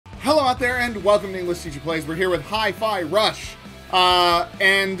Hello out there, and welcome to English Teacher Plays. We're here with Hi-Fi Rush.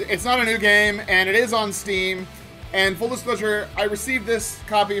 And it's not a new game, and it is on Steam. And full disclosure, I received this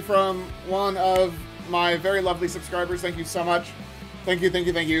copy from one of my very lovely subscribers. Thank you so much. Thank you, thank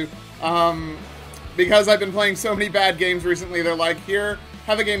you, thank you. Because I've been playing so many bad games recently, they're like, here,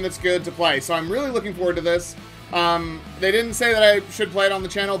 have a game that's good to play. So I'm really looking forward to this. They didn't say that I should play it on the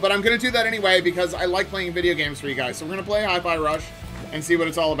channel, but I'm going to do that anyway because I like playing video games for you guys. So we're going to play Hi-Fi Rush and see what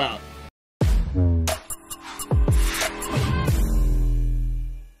it's all about.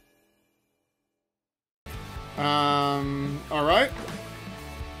 Alright.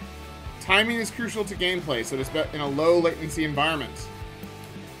 Timing is crucial to gameplay, so it's in a low latency environment.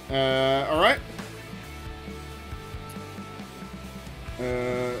 Alright.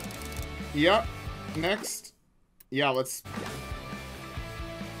 Yeah. Next. Yeah, let's...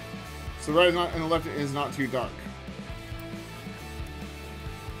 So the right is not, and the left is not too dark.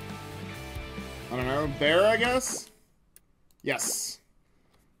 I don't know. Bear, I guess? Yes.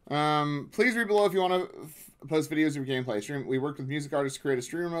 Please read below if you want to post videos of your gameplay. We worked with music artists to create a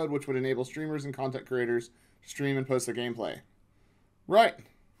streamer mode, which would enable streamers and content creators to stream and post their gameplay. Right.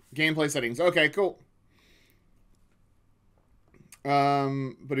 Gameplay settings. Okay, cool.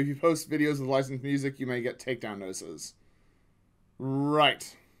 But if you post videos with licensed music, you may get takedown notices.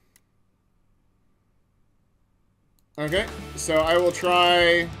 Right. Okay, so I will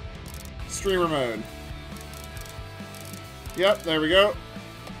try streamer mode. Yep, there we go.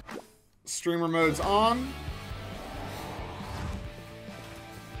 Streamer mode's on.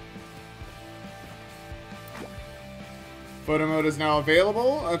 Photo mode is now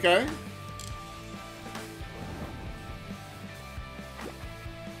available. Okay.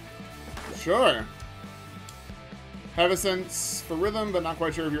 Sure. Have a sense for rhythm, but not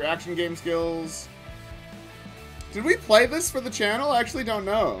quite sure of your action game skills. Did we play this for the channel? I actually don't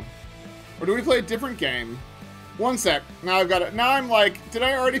know. Or did we play a different game? One sec. Now I've got it. Now I'm like, did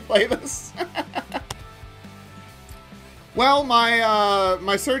I already play this? Well,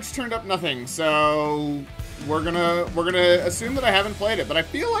 my search turned up nothing, so we're gonna assume that I haven't played it, but I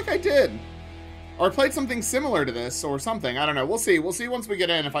feel like I did. Or played something similar to this, or something. I don't know. We'll see. We'll see once we get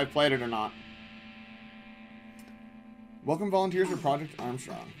in if I've played it or not. Welcome volunteers for Project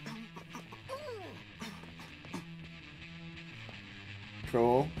Armstrong.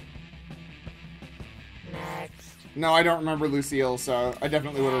 Cool. Next. No, I don't remember Lucille, so I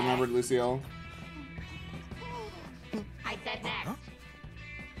definitely would have remembered Lucille. I said next.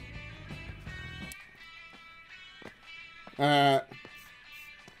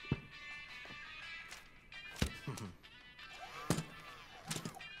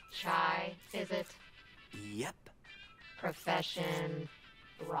 Shy, is it? Yep. Profession,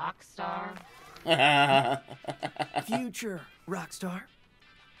 rock star? Future rock star.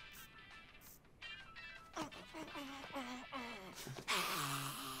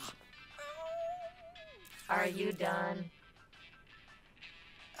 Are you done?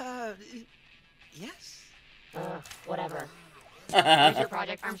 Yes. Whatever. Here's your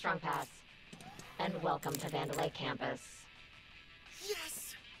Project Armstrong pass. And welcome to Vandalay campus.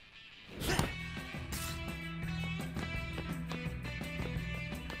 Yes!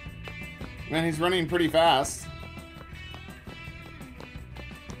 Man, he's running pretty fast.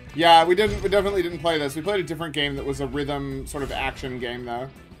 Yeah, we definitely didn't play this. We played a different game that was a rhythm sort of action game, though.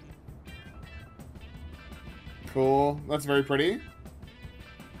 Cool. That's very pretty.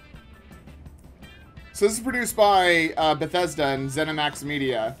 So this is produced by Bethesda and ZeniMax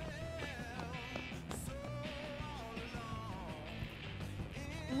Media.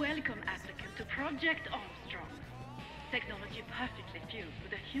 Welcome, applicant, to Project Armstrong. Technology perfectly fused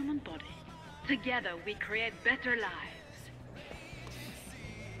with the human body. Together, we create better lives.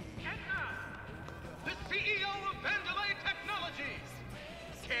 And now, the CEO of Vandalay Technologies,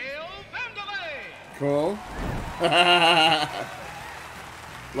 Kale Vandalay! Cool.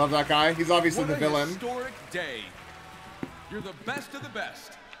 Love that guy. He's obviously the villain. What a historic day. You're the best of the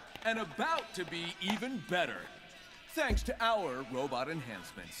best, and about to be even better. Thanks to our robot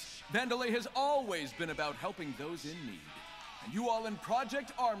enhancements, Vandalay has always been about helping those in need. And you all in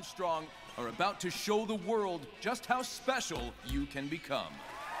Project Armstrong are about to show the world just how special you can become.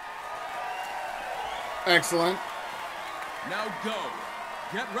 Excellent. Now go.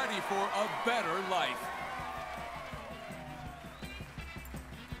 Get ready for a better life.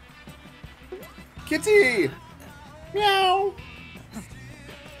 Kitty! Meow!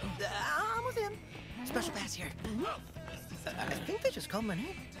 Almost in. Special pass here. I think they just called my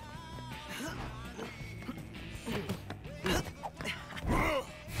name.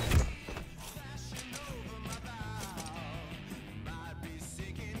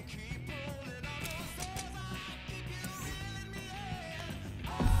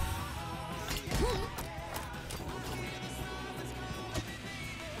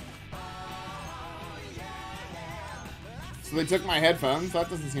 So they took my headphones. That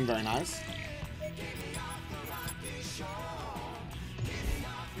doesn't seem very nice.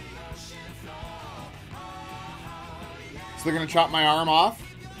 So they're gonna chop my arm off.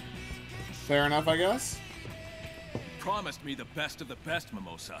 Fair enough, I guess. Promised me the best of the best,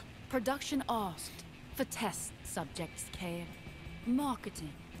 Mimosa. Production asked for test subjects care.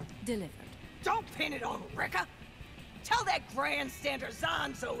 Marketing delivered. Don't pin it on Rekka. Tell that grandstander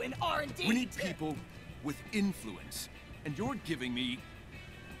Zanzo in R&D. We need people with influence, and you're giving me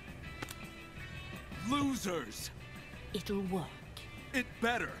losers. It'll work. It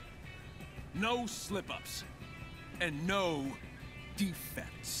better. No slip-ups. And no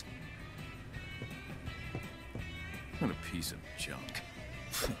defects. What a piece of junk.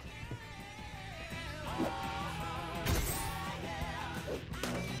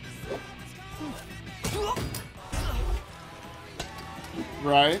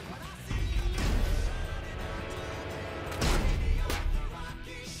 Right.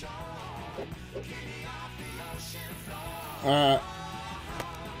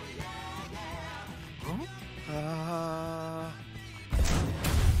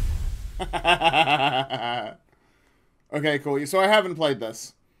 Okay, cool. So I haven't played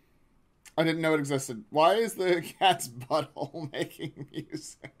this. I didn't know it existed. Why is the cat's butthole making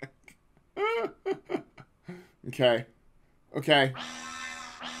music? Okay. Okay.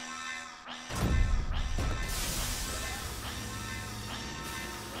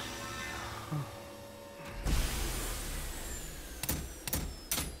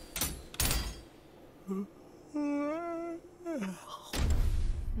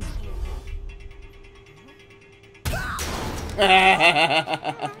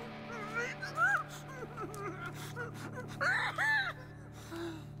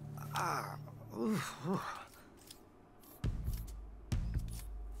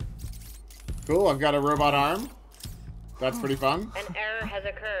 Cool, I've got a robot arm. That's pretty fun. An error has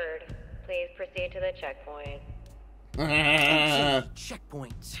occurred. Please proceed to the checkpoint. Okay,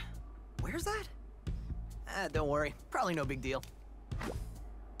 checkpoint. Where's that? Don't worry. Probably no big deal.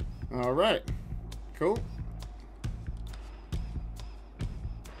 Alright. Cool.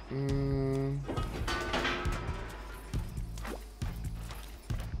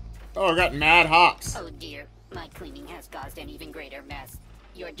 Oh, I got mad hops. Oh dear, my cleaning has caused an even greater mess.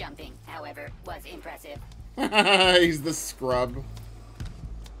 Your jumping, however, was impressive. He's the scrub.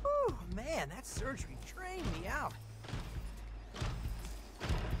 Ooh, man, that surgery drained me out.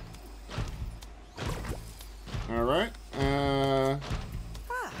 Alright. That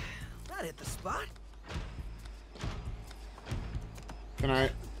hit the spot. Can I?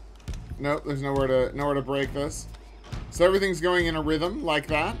 Nope, there's nowhere to break this. So everything's going in a rhythm like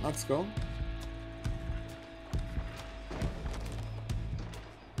that. That's cool.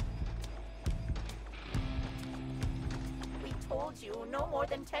 We told you no more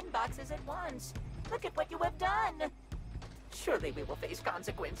than 10 boxes at once. Look at what you have done. Surely we will face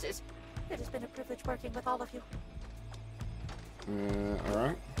consequences. It has been a privilege working with all of you.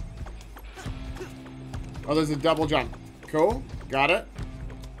 Alright. Oh, there's a double jump. Cool. Got it.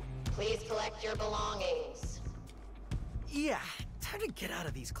 Please collect your belongings. Yeah, time to get out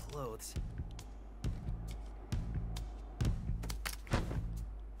of these clothes.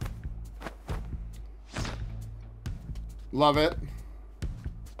 Love it.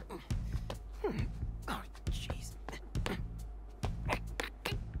 Oh, jeez.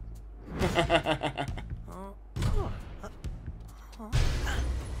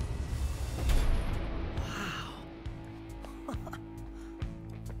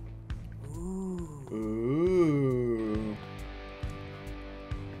 Ooh.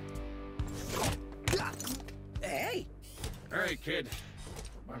 Hey! Alright, kid.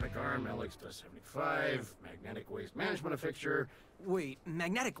 Robotic arm, LX 75, magnetic waste management fixture. Wait,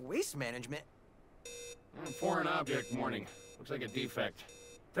 magnetic waste management? Foreign object warning. Looks like a defect.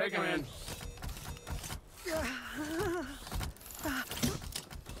 Take him in.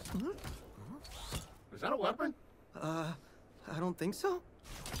 Is that a weapon? I don't think so.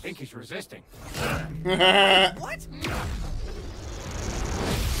 I think he's resisting. What?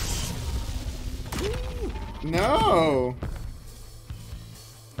 No.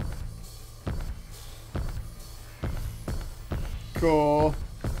 Cool.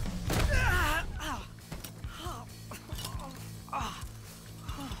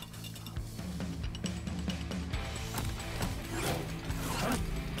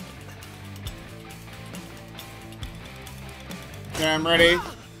 Okay, I'm ready.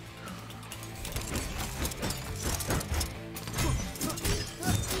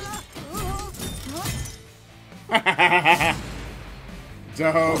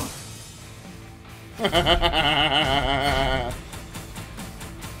 Dope.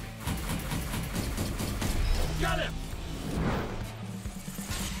 Got him!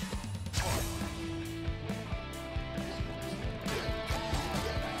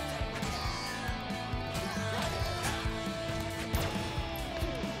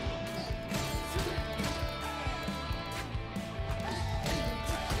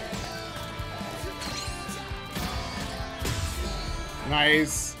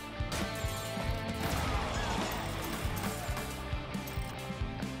 Nice.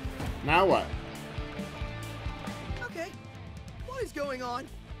 Now what? Okay. What is going on?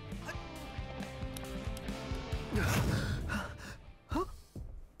 Huh?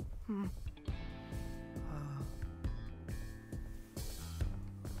 Hmm.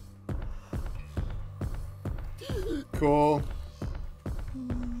 Cool.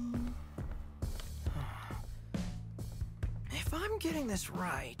 If I'm getting this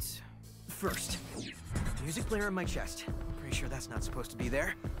right... First, music player in my chest. Pretty sure that's not supposed to be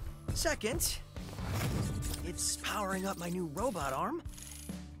there. Second, it's powering up my new robot arm.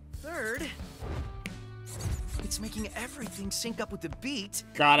 Third, it's making everything sync up with the beat.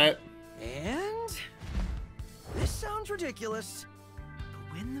 Got it. And... this sounds ridiculous,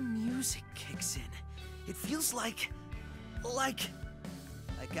 but when the music kicks in, it feels like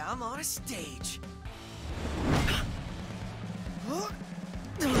I'm on a stage.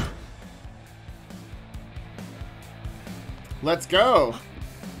 Let's go.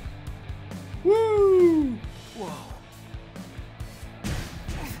 Woo! Whoa.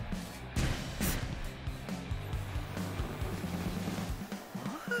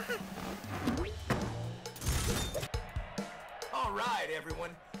 All right, everyone.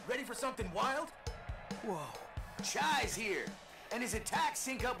 Ready for something wild? Whoa. Chai's here, and his attacks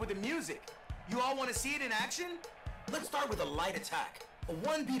sync up with the music. You all want to see it in action? Let's start with a light attack. A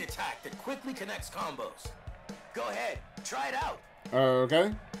one-beat attack that quickly connects combos. Go ahead, try it out.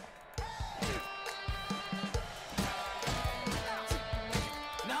 Okay.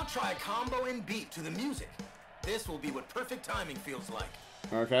 Now try a combo and beat to the music. This will be what perfect timing feels like.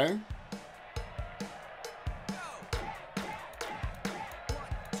 Okay.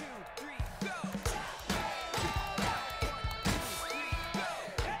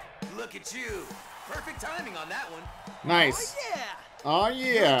 Look at you. Perfect timing on that one. Nice. Oh, yeah. Oh,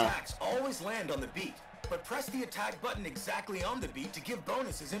 Your yeah. attacks always land on the beat, but press the attack button exactly on the beat to give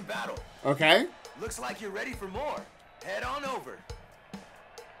bonuses in battle. Okay. Looks like you're ready for more. Head on over.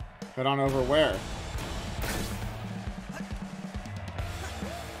 Head on over where?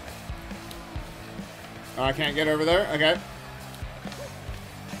 Oh, I can't get over there? Okay.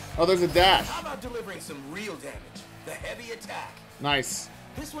 Oh, there's a dash. How about delivering some real damage? The heavy attack. Nice.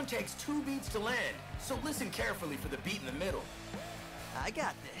 This one takes 2 beats to land, so listen carefully for the beat in the middle. I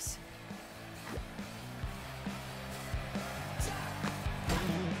got this.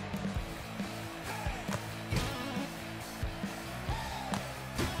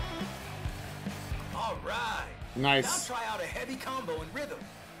 All right. Nice. Now try out a heavy combo and rhythm.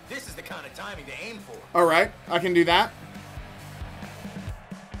 This is the kind of timing to aim for. All right. I can do that.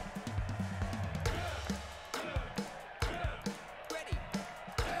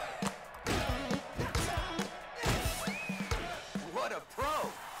 What a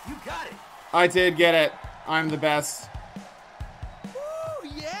pro. You got it. I did get it. I'm the best. Woo,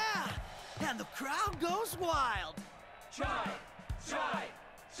 yeah! And the crowd goes wild. Chai! Chai!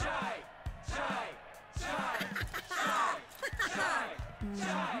 Chai! Chai! Chai! Chai!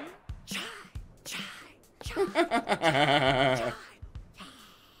 Chai!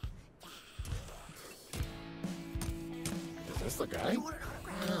 Is this the guy? You want an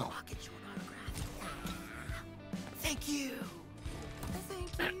autograph? No. I'll get you an autograph. Thank you. Thank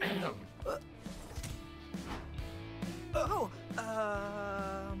you.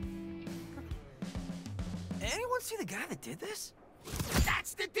 Anyone see the guy that did this?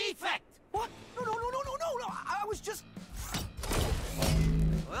 That's the defect. What? No. I was just...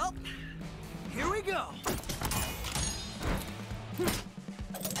 Well, here we go.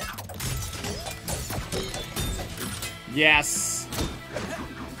 Yes.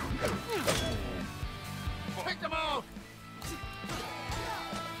 Pick them out!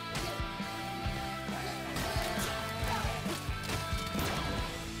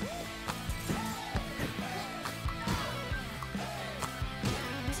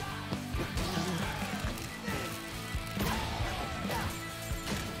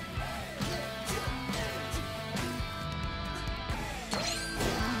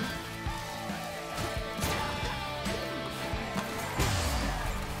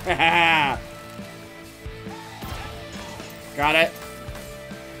 Got it.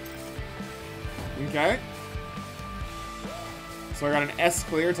 Okay. So I got an S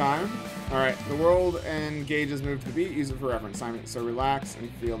clear time. Alright, the world and gauges move to the beat. Use it for reference. So relax and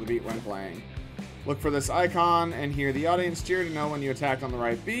feel the beat when playing. Look for this icon and hear the audience cheer to know when you attacked on the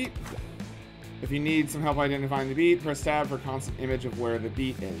right beat. If you need some help identifying the beat, press tab for a constant image of where the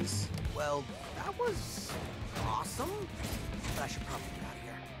beat is. Well, that was awesome. But I should probably get out of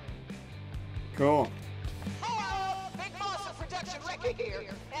here. Cool. Hello, Big Boss of Production Record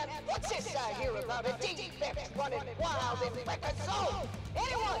here. And what's this I hear about a defect running wild in Record Zone?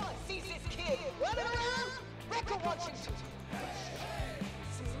 Anyone sees this kid running around? Record wants you to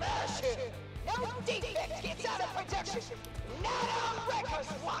smash him. No defect gets out of production. Not on Record's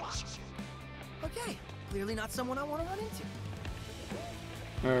watch. Okay, clearly not someone I want to run into.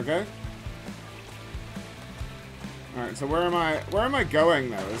 Okay. Alright, so where am I going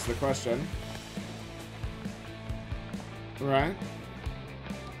though is the question. Right.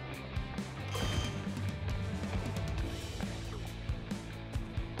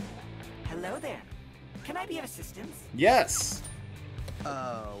 Hello there. Can I be of assistance? Yes.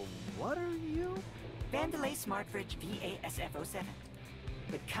 What are you? Vandalay Smartfridge VASF07,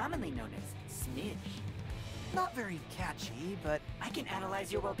 but commonly known as Smidge. Not very catchy, but I can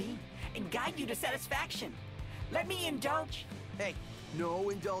analyze your well-being and guide you to satisfaction. Let me indulge. Hey, no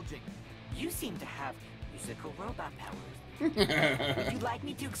indulging. You seem to have musical robot powers. Would you like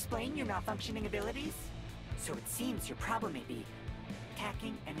me to explain your malfunctioning abilities? So it seems your problem may be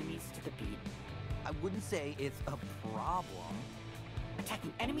attacking enemies to the beat. I wouldn't say it's a problem.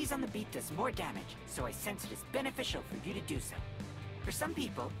 Attacking enemies on the beat does more damage, so I sense it is beneficial for you to do so. For some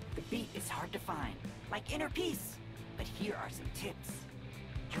people, the beat is hard to find, like inner peace. But here are some tips.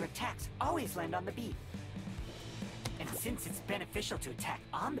 Your attacks always land on the beat. And since it's beneficial to attack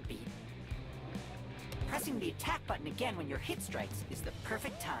on the beat, pressing the attack button again when your hit strikes is the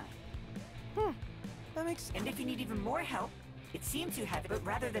perfect time. That makes sense. And if you need even more help, it seems you have it, but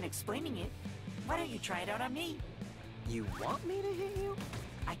rather than explaining it, why don't you try it out on me? You want me to hit you?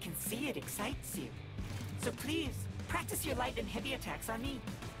 I can see it excites you. So please, practice your light and heavy attacks on me.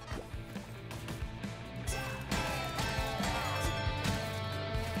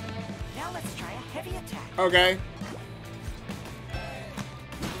 Now let's try a heavy attack. Okay.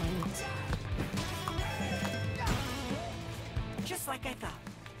 Just like I thought.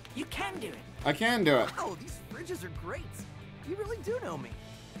 You can do it. I can do it. Oh, these fridges are great. You really do know me.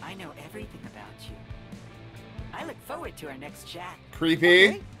 I know everything about you. I look forward to our next chat. Creepy.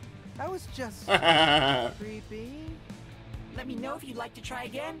 Okay. That was just creepy. Let me know if you'd like to try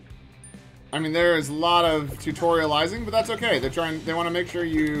again. I mean, there is a lot of tutorializing, but that's okay. They want to make sure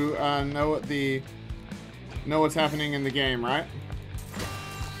you know what's happening in the game, right?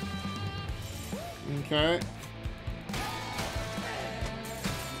 Okay.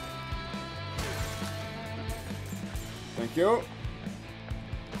 Thank you.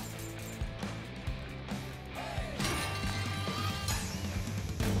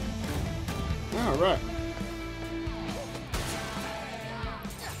 All right.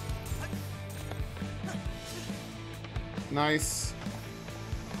 Nice.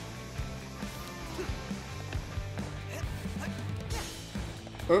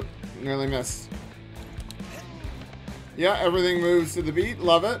 Oop, nearly missed. Yeah, everything moves to the beat.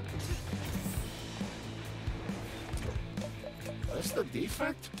 Love it. That's the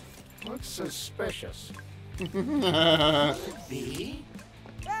defect? Looks suspicious. B?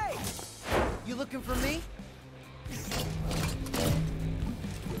 Hey! You looking for me?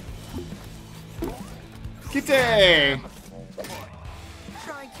 Kitty!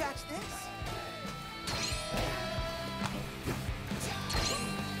 Try and catch this?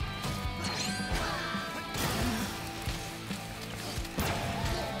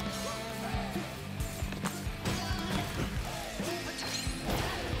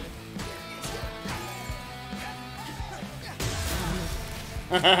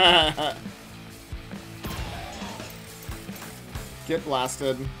 Get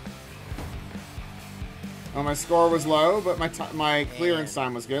blasted. Oh, my score was low, but my clearance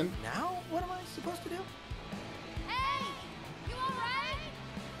time was good. Now, what am I supposed to do? Hey! You alright?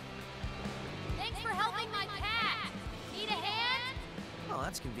 Thanks for helping my cat. Need a hand? Oh,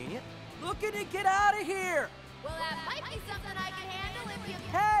 that's convenient. Looking to get out of here! Well, that might be something I can handle if you...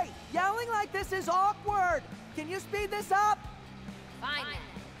 Hey! Yelling like this is awkward! Can you speed this up? Fine then.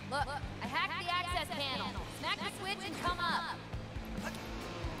 Look, I hacked the access panel. Smack the switch and come up.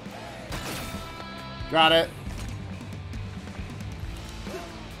 Got it.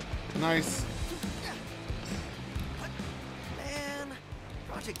 Nice. Man,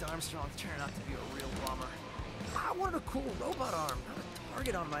 Project Armstrong's turned out to be a real bummer. I wanted a cool robot arm, not a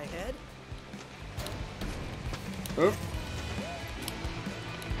target on my head. Oop.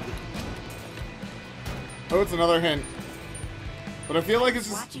 Oh, it's another hint. But I feel like it's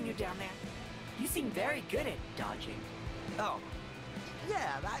just... Watching you down there. You seem very good at dodging. Oh.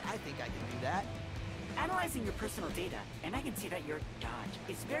 Yeah, I think I can do that. Analyzing your personal data, and I can see that your dodge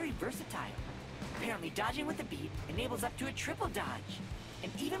is very versatile. Apparently, dodging with a beat enables up to a triple dodge,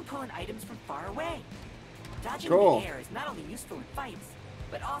 and even pulling items from far away. Dodging in the air is not only useful in fights,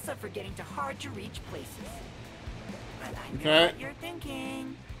 but also for getting to hard-to-reach places. But I know what you're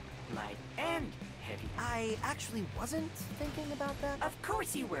thinking. Light and heavy. I actually wasn't thinking about that. Of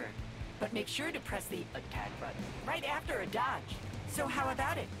course you were. But make sure to press the attack button right after a dodge. So how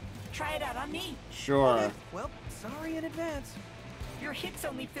about it? Try it out on me. Sure. Okay. Well, sorry in advance. Your hits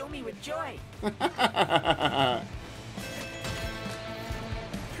only fill me with joy.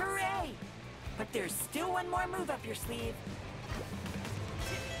 Hooray! But there's still one more move up your sleeve.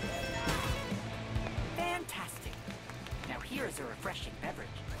 Fantastic. Now here is a refreshing beverage.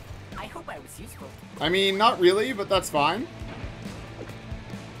 I hope I was useful. I mean, not really, but that's fine.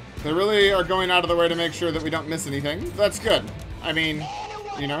 They really are going out of the way to make sure that we don't miss anything. That's good. I mean,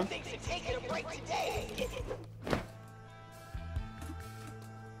 you know.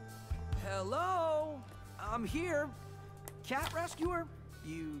 Hello? I'm here. Cat rescuer?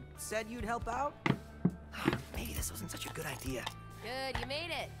 You said you'd help out? Maybe this wasn't such a good idea. Good, you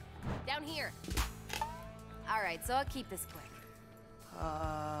made it. Down here. All right, so I'll keep this quick.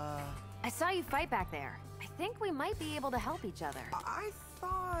 I saw you fight back there. I think we might be able to help each other. I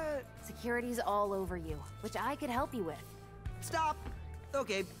thought... Security's all over you, which I could help you with. Stop!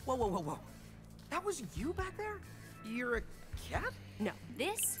 Okay, whoa. That was you back there? You're a cat? No,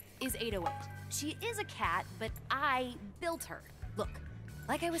 this is 808. She is a cat, but I built her. Look,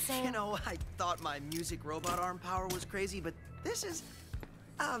 like I was saying... You know, I thought my music robot arm power was crazy, but this is...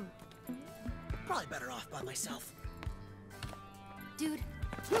 probably better off by myself. Dude,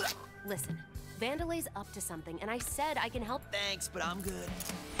 listen. Vandelay's up to something, and I said I can help. Thanks, but I'm good.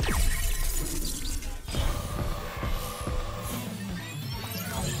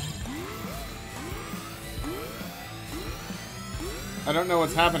 I don't know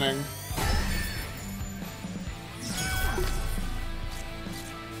what's happening.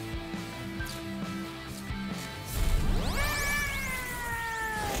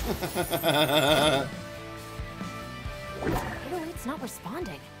 No, it's not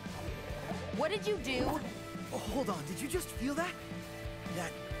responding. What did you do? Oh, hold on, did you just feel that?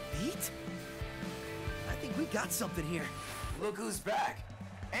 That beat? I think we got something here. Look who's back.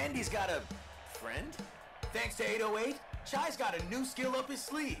 Andy's got a friend? Thanks to 808, Chai's got a new skill up his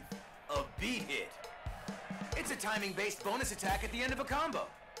sleeve. A beat hit. It's a timing-based bonus attack at the end of a combo.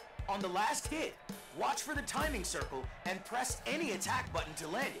 On the last hit, watch for the timing circle and press any attack button to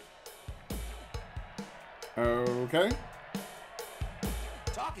land it. Okay.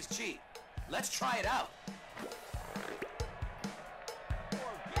 Talk is cheap. Let's try it out.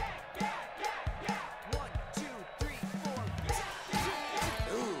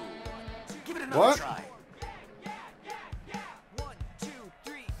 Ooh. Give it another try.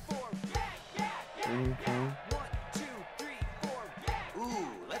 Ooh,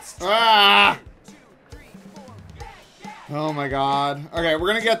 let's try. Oh my god. Okay, we're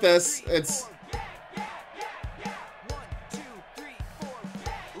gonna get this. It's...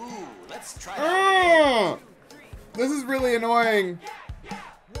 This is really annoying.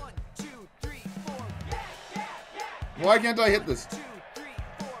 Why can't I hit this?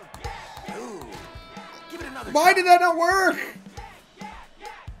 Why did that not work?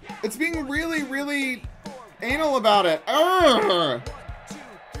 It's being really, really anal about it. I'm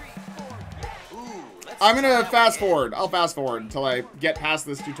gonna fast forward. I'll fast forward until I get past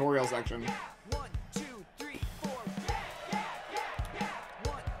this tutorial section.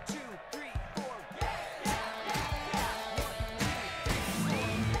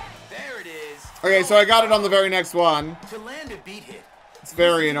 Okay, so I got it on the very next one. To land a beat hit, it's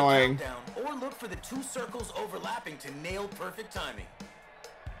very annoying. Or look for the two circles overlapping to nail perfect timing.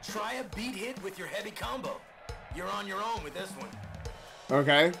 Try a beat hit with your heavy combo. You're on your own with this one.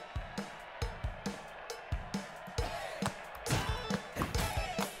 Okay.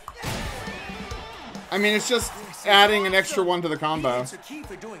 I mean, it's just adding an extra one to the combo. It's a key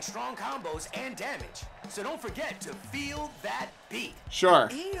for doing strong combos and damage. So don't forget to feel that beat. Sure.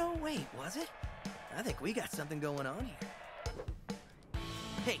 808, was it? I think we got something going on here.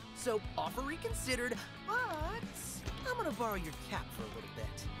 Hey, so offer reconsidered, but I'm gonna borrow your cap for a little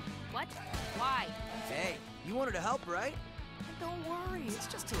bit. What? Why? Hey, you wanted to help, right? And don't worry, it's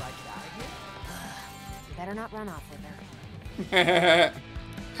just till I get out of here. You better not run off with her.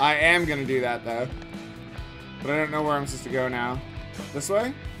 I am gonna do that, though. But I don't know where I'm supposed to go now. This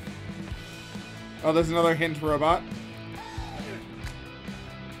way? Oh, there's another hint robot.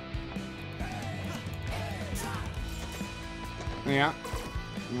 Yeah.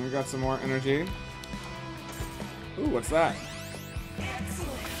 And we got some more energy. Ooh, what's that?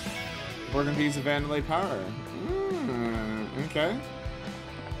 Broken piece of Vandalay power. Okay.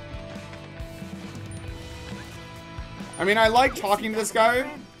 I mean, I like talking to this guy.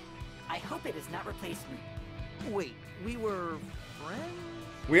 I hope it has not replaced me. Wait, we were friends?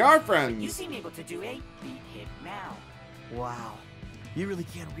 We are You friends. seem able to do a beat hit now. Wow. You really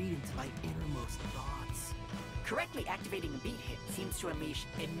can't read into my innermost thoughts. Correctly activating a beat hit seems to unleash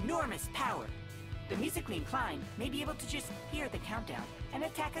enormous power. The musically inclined may be able to just hear the countdown and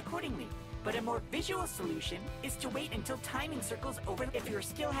attack accordingly. But a more visual solution is to wait until timing circles over. If you're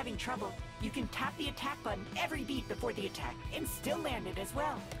still having trouble, you can tap the attack button every beat before the attack and still land it as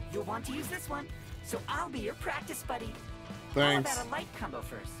well. You'll want to use this one, so I'll be your practice buddy. Thanks. How about a light combo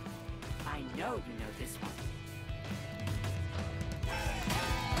first? I know you know this one.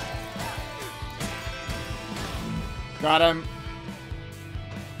 Got him.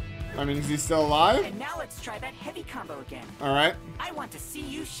 I mean, is he still alive? And now let's try that heavy combo again. Alright. I want to see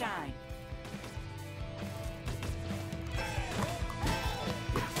you shine.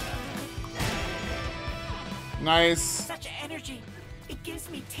 Nice. Such energy. It gives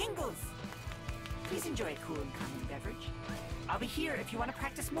me tingles. Please enjoy a cool and calming beverage. I'll be here if you want to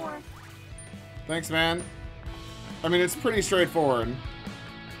practice more. Thanks, man. I mean, it's pretty straightforward.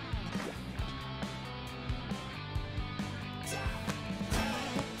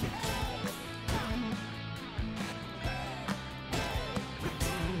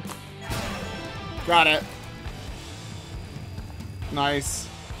 Got it. Nice.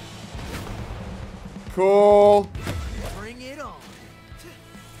 Cool. Bring it on.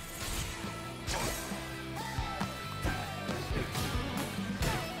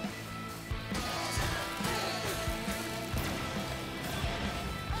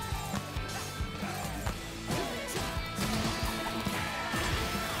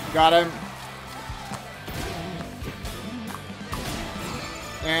 Got him.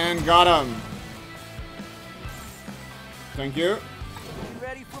 And got him. Thank you. You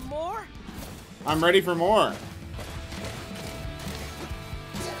ready for more? I'm ready for more.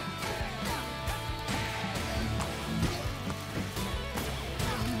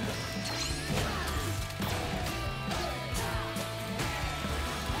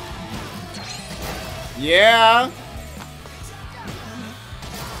 Yeah.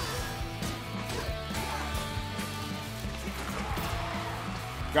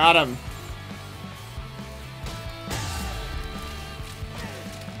 Got him.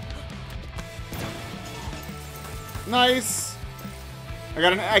 Nice.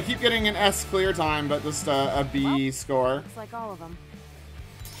 I keep getting an S clear time, but just a B score. Looks like all of them.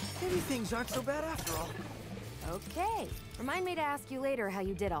 Maybe things aren't so bad after all. Okay. Remind me to ask you later how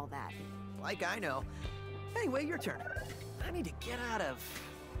you did all that. Like I know. Anyway, your turn. I need to get out of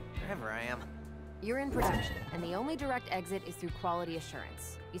wherever I am. You're in production, and the only direct exit is through quality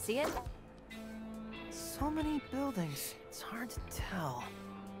assurance. You see it? So many buildings. It's hard to tell.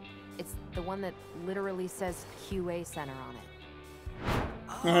 It's the one that literally says QA Center on it.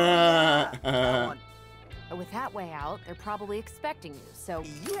 Oh, yeah, that one. With that way out, they're probably expecting you, so...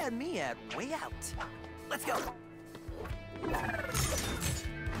 You had me at way out. Let's go.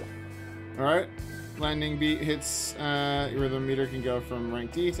 Alright. Landing beat hits where the meter can go from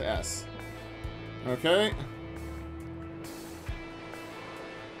rank D to S. Okay.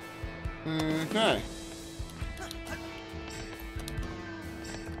 Okay.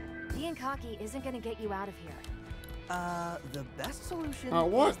 Being cocky isn't gonna get you out of here. The best solution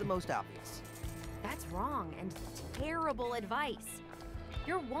what? is the most obvious. That's wrong and terrible advice.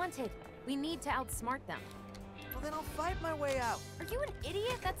 You're wanted. We need to outsmart them. Well, then I'll fight my way out. Are you an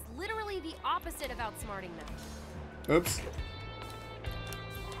idiot? That's literally the opposite of outsmarting them. Oops.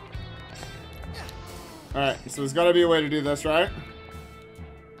 Alright, so there's gotta be a way to do this, right?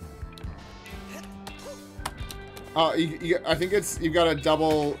 Oh, I think you've got a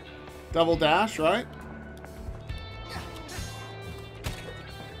double dash, right?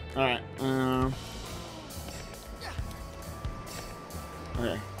 Alright,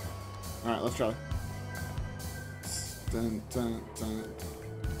 okay. Alright, let's try. Dun, dun, dun.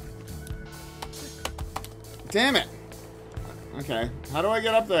 Damn it! Okay, how do I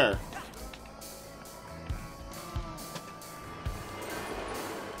get up there?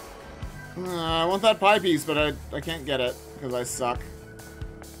 I want that pie piece, but I can't get it because I suck.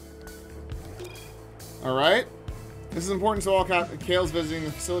 Alright. This is important so all Kale's visiting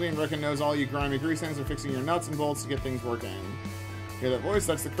the facility and Rekka knows all you grimy grease hands are fixing your nuts and bolts to get things working. Hear that voice?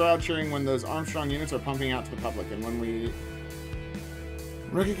 That's the crowd cheering when those Armstrong units are pumping out to the public. And when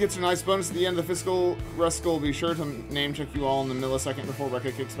Rekka gets a nice bonus at the end of the fiscal, Rusk will be sure to name check you all in the millisecond before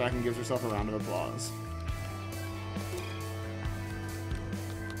Rekka kicks back and gives herself a round of applause.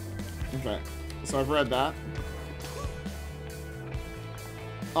 Okay, so I've read that.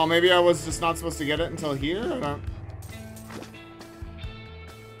 Oh, maybe I was just not supposed to get it until here? I don't...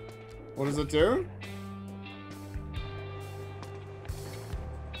 What does it do?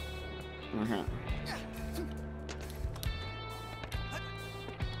 Okay.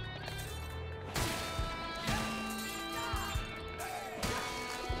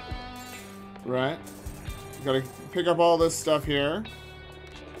 Right. Gotta pick up all this stuff here.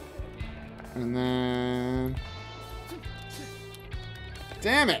 And then...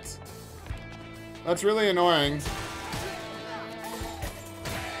 Damn it! That's really annoying.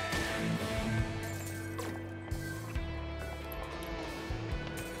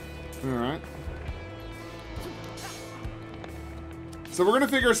 Alright. So we're gonna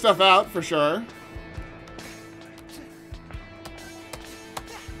figure stuff out for sure.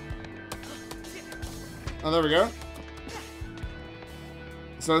 Oh, there we go.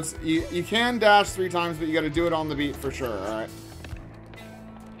 So it's you can dash 3 times, but you gotta do it on the beat for sure, alright?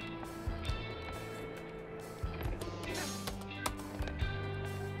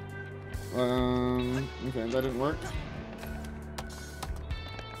 Okay, that didn't work.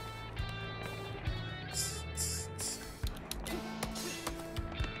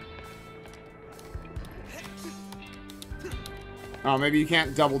 Oh, maybe you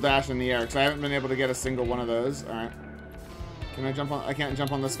can't double dash in the air, because I haven't been able to get a single one of those. Alright. Can I jump on? I can't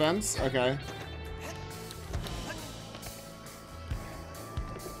jump on this fence? Okay.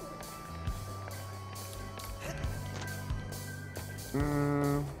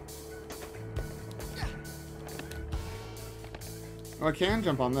 Oh, I can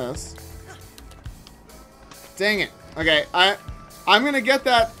jump on this. Dang it. Okay, I'm gonna get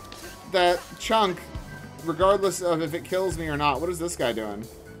that chunk regardless of if it kills me or not. What is this guy doing?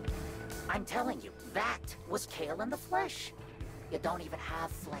 I'm telling you, that was Kale in the flesh. You don't even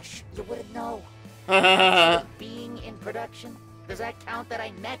have flesh. You wouldn't know. Being in production, does that count that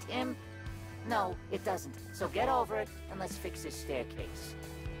I met him? No, it doesn't. So get over it and let's fix this staircase.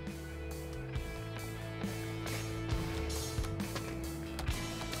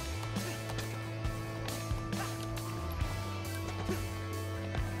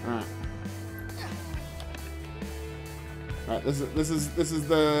 Alright. Alright, this is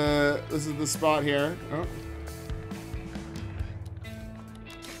the spot here. Oh.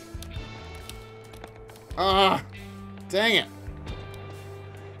 Ah, dang it.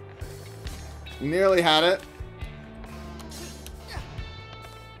 Nearly had it.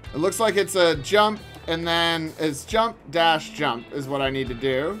 It looks like it's a jump and then it's jump dash jump is what I need to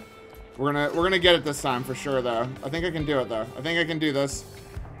do. We're gonna get it this time for sure though. I think I can do it though. I think I can do this.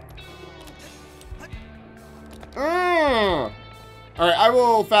 Alright, I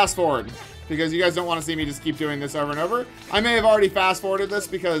will fast forward because you guys don't want to see me just keep doing this over and over. I may have already fast forwarded this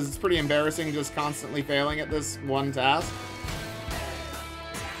because it's pretty embarrassing just constantly failing at this one task.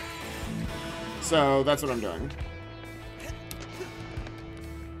 So that's what I'm doing.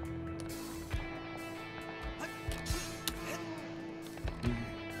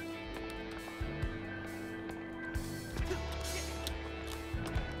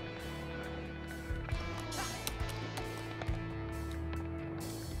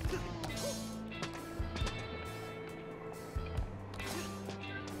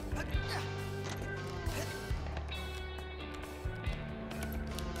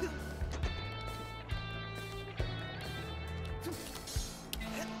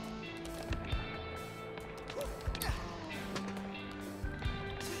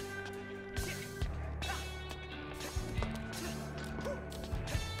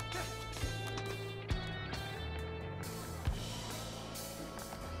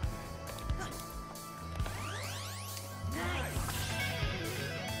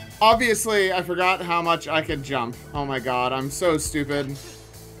 Obviously, I forgot how much I could jump. Oh my god, I'm so stupid.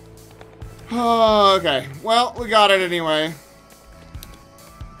 Oh, okay. Well, we got it anyway.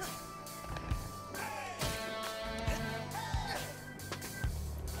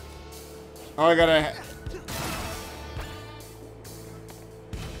 Oh, I gotta...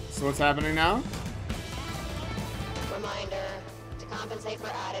 So what's happening now? Reminder, to compensate for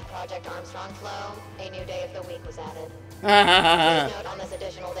added Project Armstrong flow, a new day of the week was added. Please note on this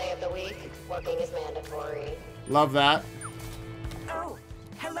additional day of the week, working is mandatory. Love that. Oh,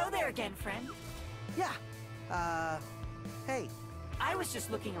 hello there again, friend. Yeah, Hey. I was just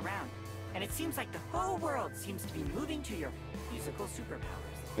looking around, and it seems like the whole world seems to be moving to your musical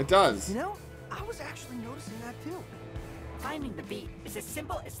superpowers. It does. You know, I was actually noticing that too. Finding the beat is as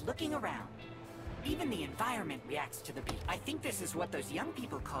simple as looking around. Even the environment reacts to the beat. I think this is what those young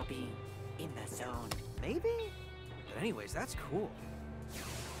people call being in the zone. Maybe? But anyways, that's cool.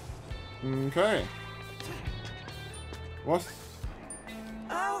 Okay. What?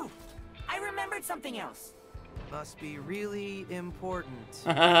 Oh! I remembered something else. Must be really important.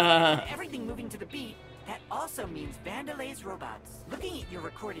 Everything moving to the beat, that also means Vandelay's robots. Looking at your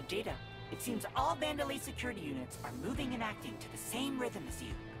recorded data, it seems all Vandelay security units are moving and acting to the same rhythm as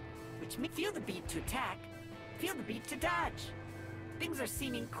you. Which means feel the beat to attack, feel the beat to dodge. Things are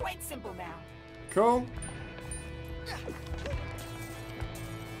seeming quite simple now. Cool.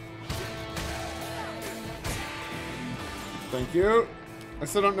 Thank you. I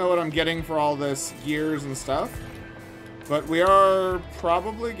still don't know what I'm getting for all this gears and stuff. But we are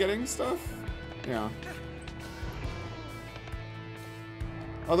probably getting stuff. Yeah.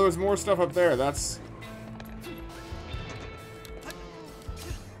 Oh, there was more stuff up there. That's...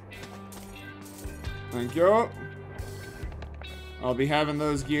 Thank you. I'll be having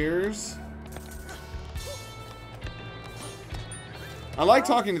those gears. I like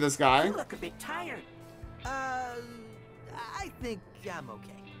talking to this guy. You look a bit tired. I think I'm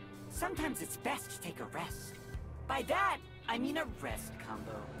okay. Sometimes it's best to take a rest. By that, I mean a rest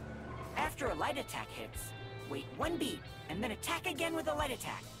combo. After a light attack hits, wait 1 beat, and then attack again with a light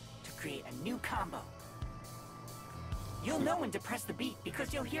attack to create a new combo. You'll know when to press the beat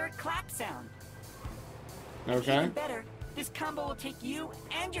because you'll hear a clap sound. Okay. Even better, this combo will take you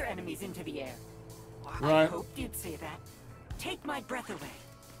and your enemies into the air. Right. I hoped you'd say that. Take my breath away.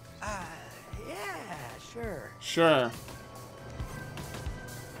 Yeah, sure. Sure.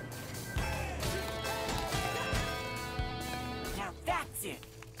 Now that's it.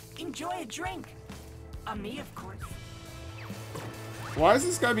 Enjoy a drink. Me, of course. Why is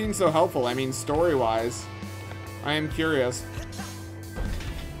this guy being so helpful? I mean, story-wise. I am curious.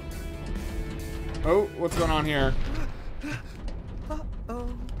 Oh, what's going on here? Uh-oh.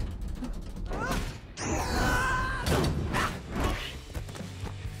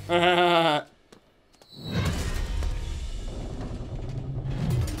 I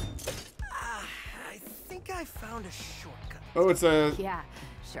think I found a shortcut. Oh, it's a Yeah,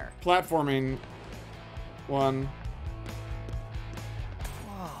 sure. platforming one.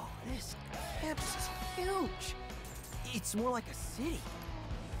 Whoa, this campus is huge. It's more like a city.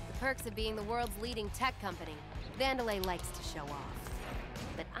 The perks of being the world's leading tech company. Vandelay likes to show off.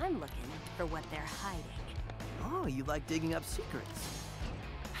 But I'm looking for what they're hiding. Oh, you like digging up secrets.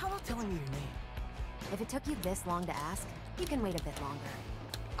 How about telling me your name? If it took you this long to ask, you can wait a bit longer.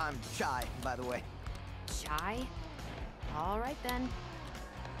 I'm Shy, by the way. Shy? All right then.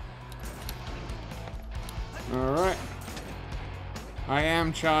 Alright. I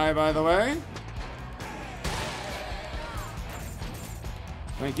am Chai, by the way.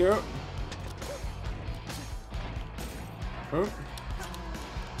 Thank you. Oh.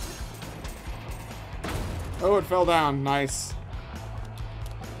 Oh, it fell down. Nice.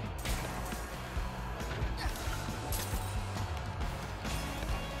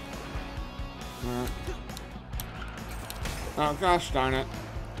 Alright. Oh, gosh darn it.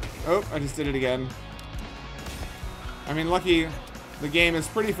 Oh, I just did it again. I mean, lucky the game is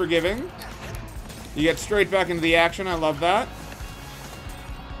pretty forgiving. You get straight back into the action. I love that.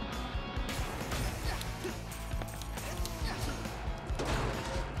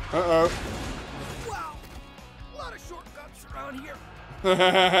 Uh-oh. Wow, a lot of shortcuts around here.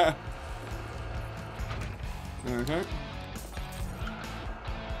 Okay.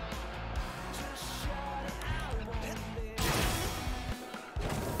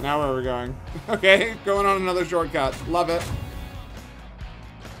 Now where are we going? Okay, going on another shortcut. Love it.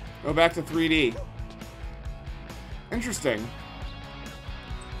 Go back to 3D. Interesting.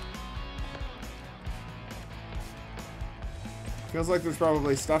 Feels like there's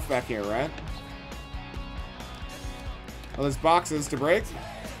probably stuff back here, right? Oh, there's boxes to break.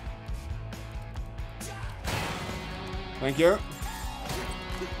 Thank you.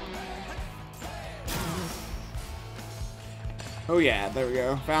 Oh yeah, there we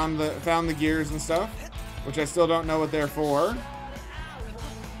go. Found the gears and stuff, which I still don't know what they're for,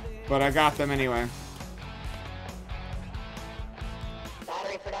 but I got them anyway.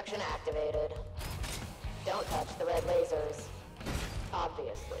 Battery production activated. Don't touch the red lasers.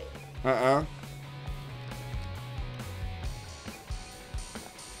 Obviously. Uh-oh.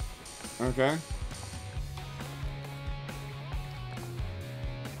 Okay.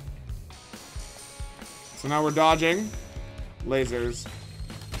 So now we're dodging lasers.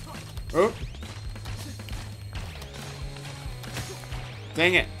 Oh.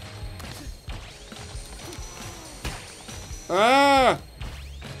 Dang it. Ah!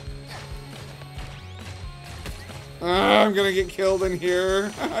 I'm gonna get killed in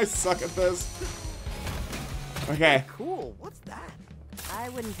here. I suck at this. Okay. Cool. What's that? I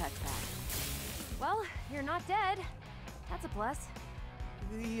wouldn't touch that. Well, you're not dead. That's a plus.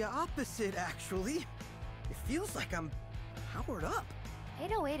 The opposite, actually. It feels like I'm powered up.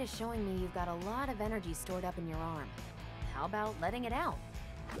 808 is showing me you've got a lot of energy stored up in your arm. How about letting it out?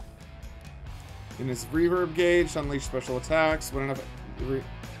 In his reverb gauge, unleash special attacks. When enough.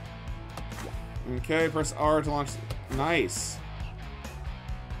 Okay, press R to launch. Nice.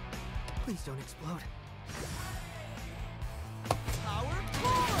 Please don't explode.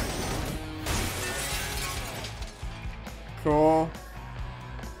 Cool.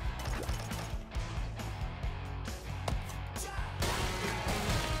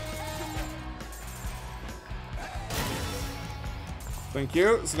 Thank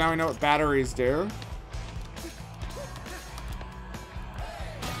you. So now we know what batteries do.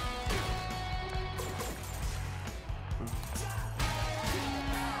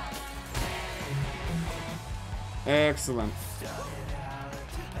 Excellent.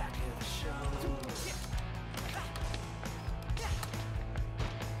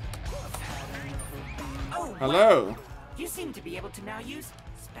 Oh, hello. wow. You seem to be able to now use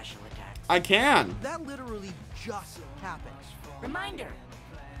special attacks. I can. That literally just happened. Reminder,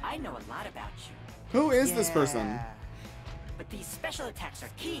 I know a lot about you. Who is this person? But these special attacks are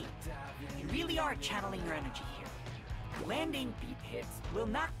key. You really are channeling your energy here. Landing beat hits will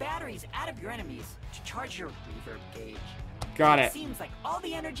knock batteries out of your enemies to charge your reverb gauge. Got it. It seems like all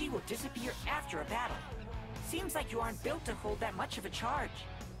the energy will disappear after a battle. Seems like you aren't built to hold that much of a charge.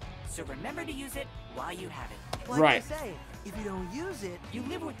 So remember to use it while you have it. Like right. I say, if you don't use it, you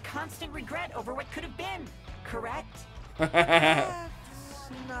live with constant regret over what could have been. Correct? That's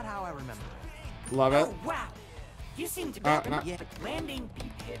not how I remember it. Love it. Oh, wow. You seem to be landing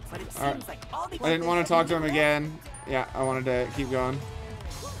beat hits, but it seems like all the I didn't want to talk to him again. Yeah, I wanted to keep going.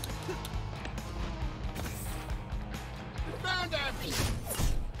 Found him!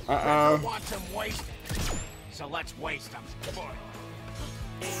 Uh-oh. Want some wasted. So let's waste them.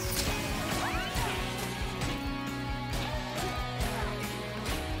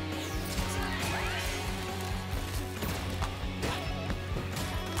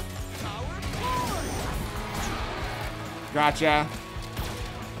 Gotcha.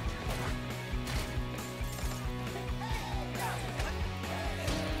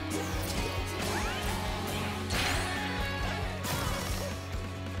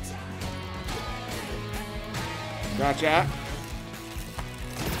 Gotcha.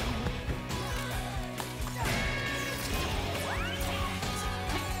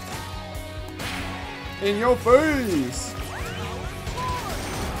 In your face!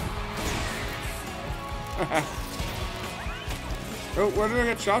 Oh, where did I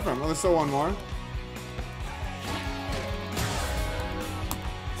get shot from? Oh, there's still one more.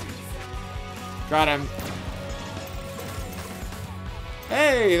 Got him.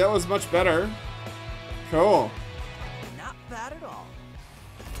 Hey, that was much better. Cool. Not bad at all.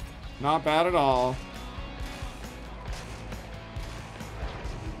 Not bad at all.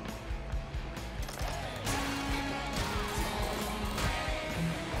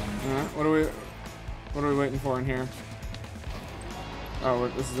 What are we waiting for in here? Oh,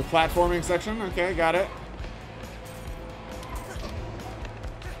 this is a platforming section? Okay, got it.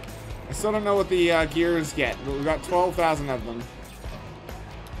 I still don't know what the gears get, but we've got 12,000 of them.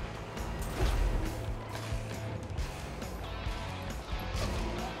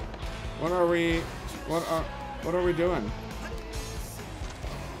 What are we doing?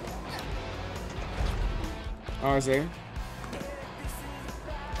 Oh, I see.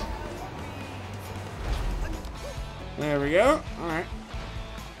 There we go. Alright.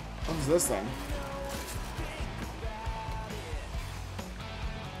 What is this thing?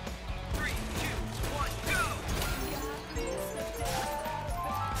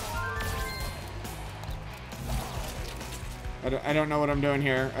 I don't know what I'm doing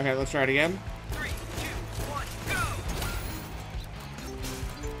here. Okay, let's try it again. 3, 2, 1,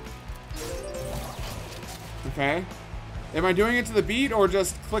 go! Okay. Am I doing it to the beat or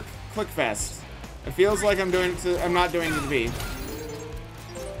just click fest? It feels like I'm doing it to, I'm not doing it to the beat.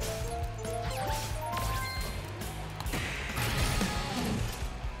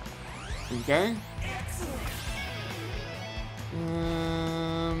 Okay.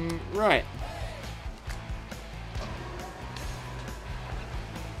 Right.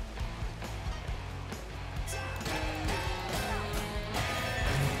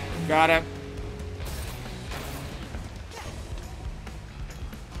 Got it.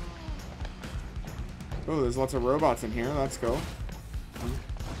 Oh, there's lots of robots in here. Let's go.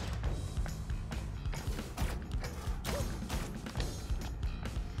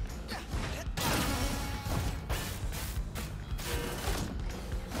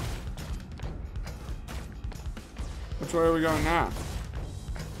 Which way are we going now?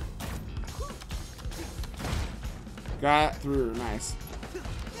 Got through. Nice.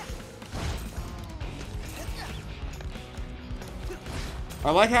 I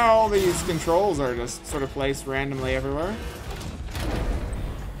like how all these controls are just sort of placed randomly everywhere.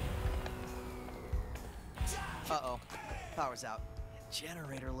 Uh-oh. Power's out.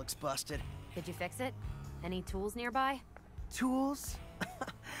 Generator looks busted. Did you fix it? Any tools nearby? Tools?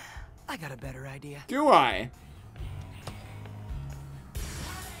 I got a better idea. Do I?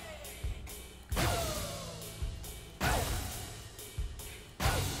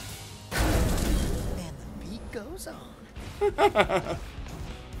 And the beat goes on.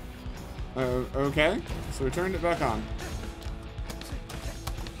 Okay. So we turned it back on.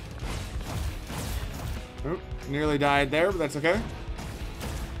 Oh, nearly died there, but that's okay.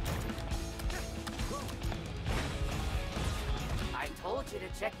 I told you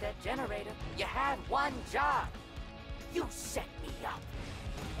to check that generator. You had one job. You set me up.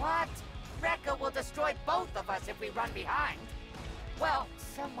 What? Rekka will destroy both of us if we run behind. Well,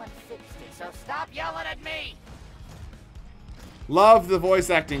 someone fixed it, so stop yelling at me. Love the voice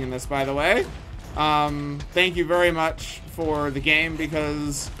acting in this, by the way. Thank you very much for the game,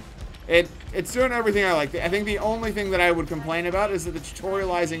 because it's doing everything I like. I think the only thing that I would complain about is that the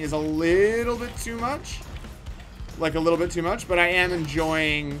tutorializing is a little bit too much. Like, a little bit too much, but I am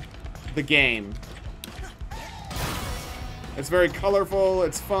enjoying the game. It's very colorful,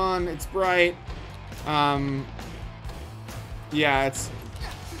 it's fun, it's bright. Yeah,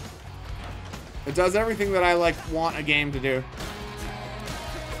 it does everything that I, like, want a game to do.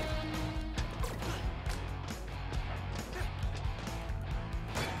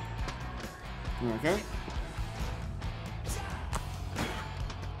 Okay.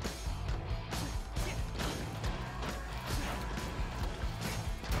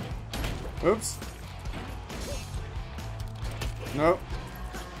 Oops. Nope.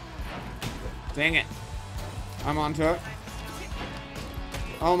 Dang it. I'm onto it.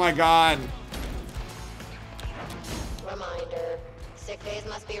 Oh my god. Reminder. Sick days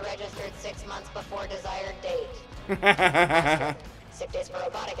must be registered 6 months before desired date. Sick days for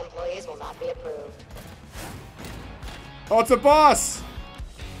robotic employees will not be approved. Oh, it's a boss!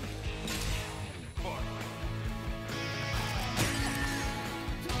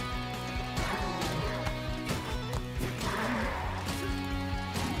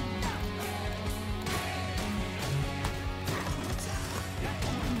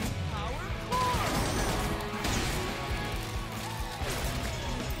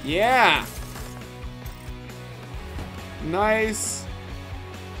 Yeah! Nice.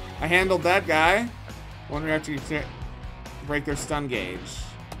 I handled that guy. One reactor to break their stun gauge.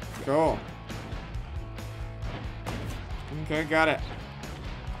 Cool. Okay, got it.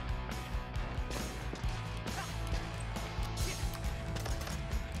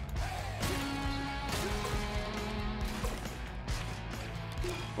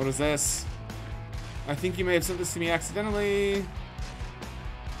 What is this? I think you may have sent this to me accidentally.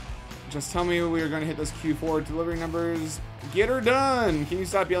 Just tell me we are going to hit those Q4 delivery numbers. Get her done! Can you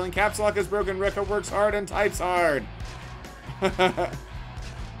stop yelling? Caps lock is broken. Rekka works hard and types hard.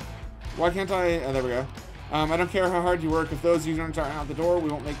 Why can't I? Oh, there we go. I don't care how hard you work. If those units aren't out the door, we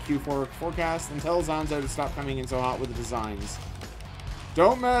won't make Q4 forecasts. And tell Zanzo to stop coming in so hot with the designs.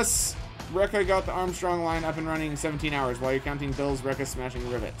 Don't mess. Rekka got the Armstrong line up and running in 17 hours. While you're counting bills, Rekka smashing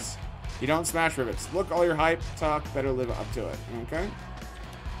rivets. You don't smash rivets. Look, all your hype talk, better live up to it. Okay?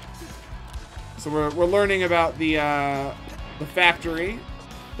 So we're learning about the factory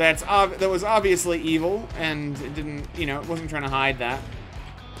that was obviously evil, and it didn't, you know, it wasn't trying to hide that.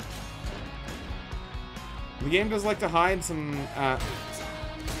 The game does like to hide some.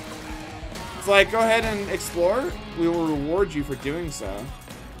 It's like, go ahead and explore. We will reward you for doing so.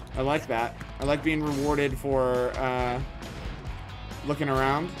 I like that. I like being rewarded for looking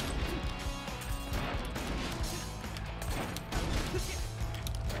around.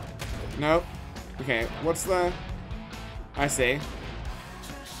 Nope. Okay, what's the... I see.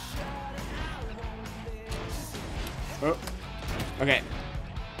 Oh. Okay.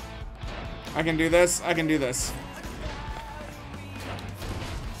 I can do this. I can do this.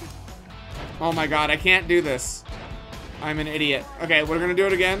 Oh my god, I can't do this. I'm an idiot. Okay, we're gonna do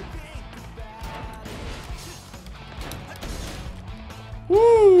it again.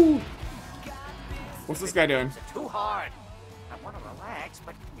 Woo! this guy doing? Too hard. I want to relax,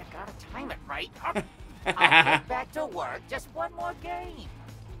 but you gotta time it right. I'll get back to work. Just one more game.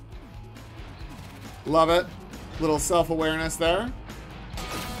 Love it. Little self-awareness there.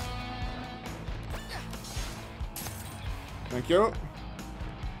 Thank you.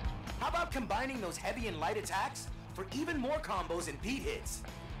 How about combining those heavy and light attacks for even more combos and beat hits?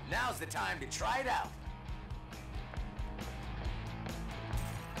 Now's the time to try it out.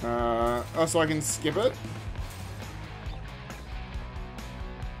 Oh, so I can skip it?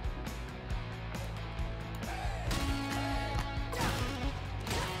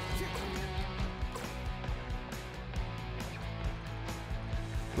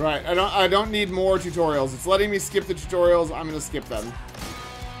 Right, I don't need more tutorials. It's letting me skip the tutorials. I'm gonna skip them.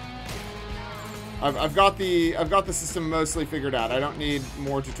 I've got the system mostly figured out. I don't need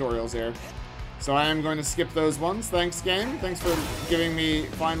more tutorials here. So I am going to skip those ones. Thanks, game. Thanks for giving me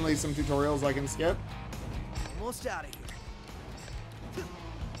finally some tutorials I can skip. Almost out of here.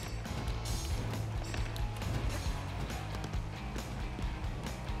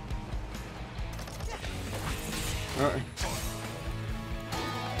 Alright.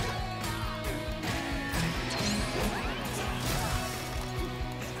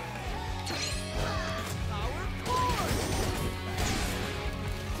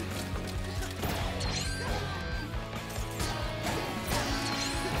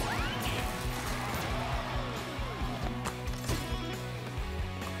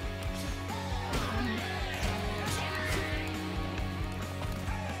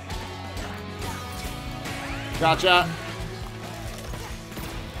 Gotcha.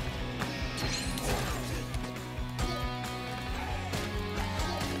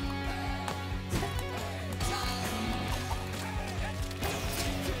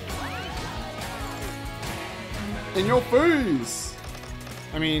 In your face!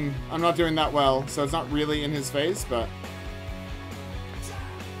 I mean, I'm not doing that well, so it's not really in his face, but...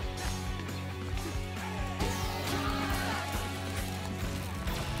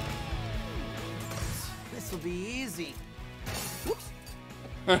 This will be easy. Whoops.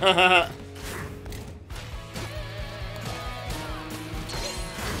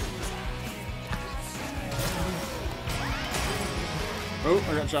 Oh,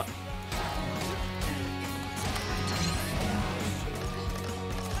 I got shot.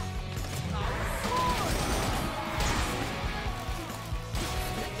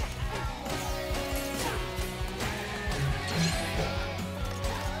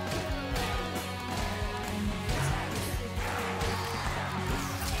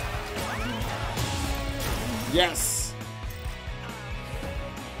 Yes.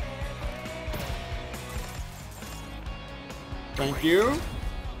 Thank you.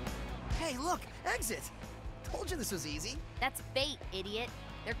 Hey, look, exit. Told you this was easy. That's bait, idiot.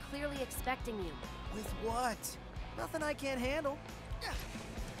 They're clearly expecting you. With what? Nothing I can't handle.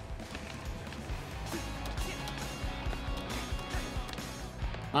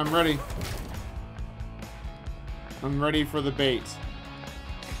 I'm ready. I'm ready for the bait.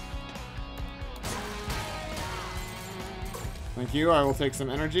 Thank you. I will take some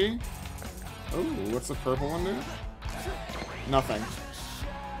energy. Oh, what's the purple one do? Nothing.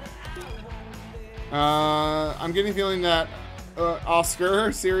 I'm getting the feeling that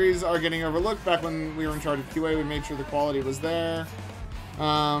Oscar series are getting overlooked. Back when we were in charge of QA, we made sure the quality was there.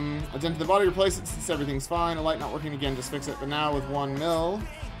 A dent to the body, replace it since everything's fine. A light not working again, just fix it. But now with 1 mil,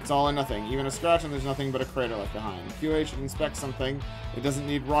 it's all or nothing. Even a scratch and there's nothing but a crater left behind. QA should inspect something. It doesn't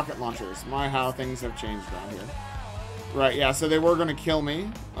need rocket launchers. My, how things have changed around here. Right, yeah, so they were going to kill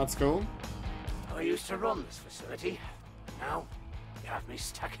me. That's cool. I used to run this facility. Now, you have me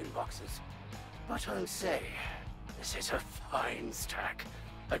stacking boxes. But I'll say, this is a fine stack.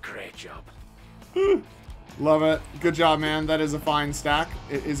 A great job. Love it. Good job, man. That is a fine stack.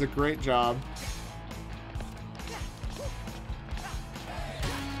 It is a great job.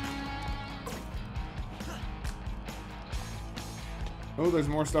 Oh, there's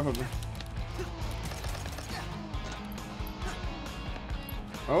more stuff up there.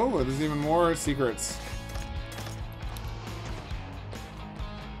 Oh, there's even more secrets.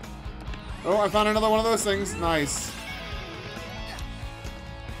 Oh, I found another one of those things. Nice.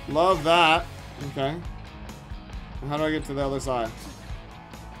 Love that. Okay. How do I get to the other side?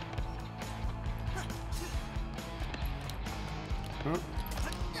 Huh?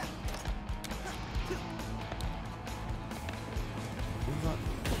 What's that?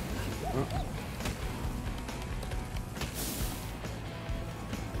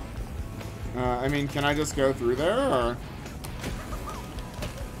 Oh. I mean, can I just go through there, or?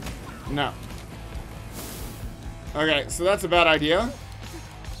 No. Okay, so that's a bad idea.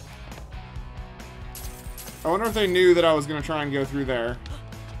 I wonder if they knew that I was gonna try and go through there.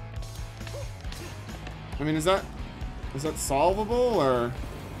 I mean, is that solvable or?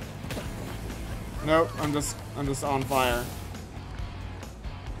 Nope, I'm just on fire.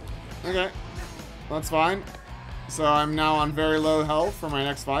 Okay, that's fine. So I'm now on very low health for my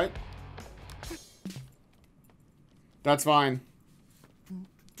next fight. That's fine.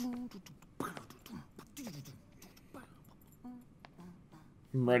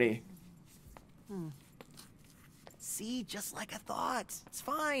 I'm ready. See, just like I thought. It's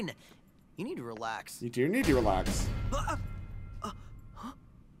fine. You need to relax. You do need to relax.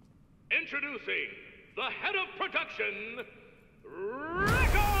 Introducing the head of production,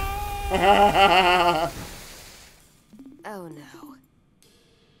 Rico! Oh no.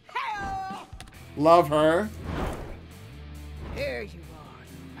 Love her. There you are,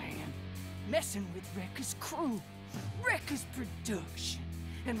 man. Messing with Rekka's crew, Rekka's production.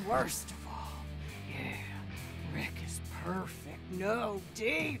 And worst of all, yeah, Rekka's perfect, no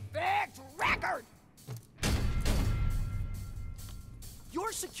defect record!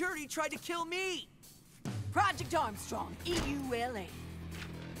 Your security tried to kill me! Project Armstrong, EULA.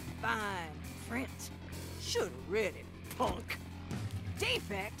 Fine print. Should've read it, punk.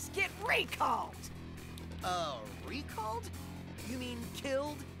 Defects get recalled. Recalled? You mean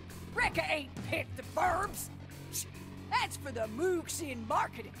killed? Rekka ain't picked the verbs. That's for the mooks in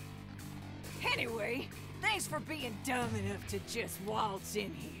marketing. Anyway, thanks for being dumb enough to just waltz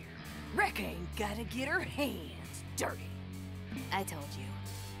in here. Rekka ain't gotta get her hands dirty. I told you.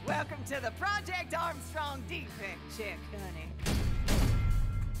 Welcome to the Project Armstrong defect check, honey.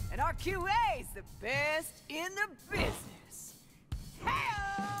 And our QA's the best in the business.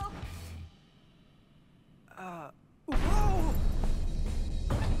 Hell! Whoa!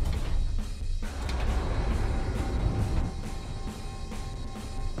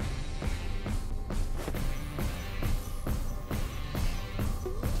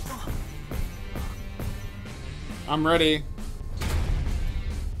 I'm ready.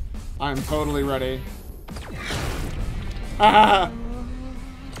 I'm totally ready. I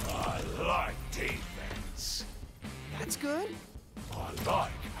like defense. That's good. I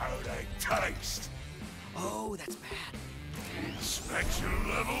like how they taste. Oh, that's bad. Inspection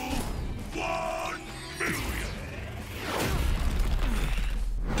level 1 million.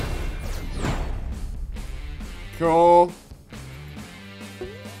 Cool.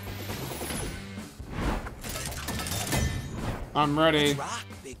 I'm ready. Let's rock,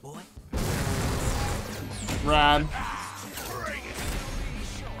 big boy. Rad.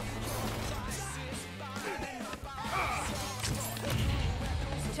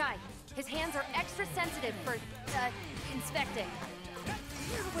 Chai, his hands are extra sensitive for, inspecting.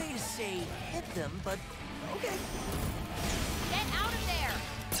 Weird way to say hit them, but okay. Get out of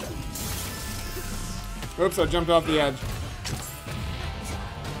there! Oops, I jumped off the edge.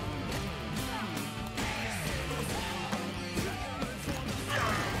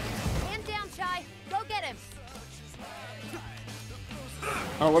 Hand down, Chai. Go get him.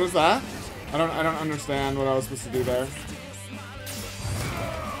 Oh, what is that? I don't understand what I was supposed to do there.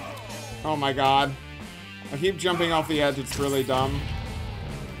 Oh my god. I keep jumping off the edge, it's really dumb.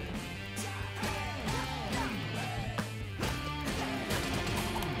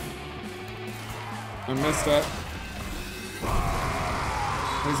 I missed it.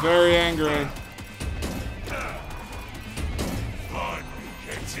 He's very angry. Fun,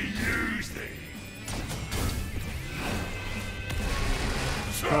 get to use these.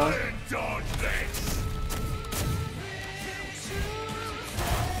 Try and dodge this.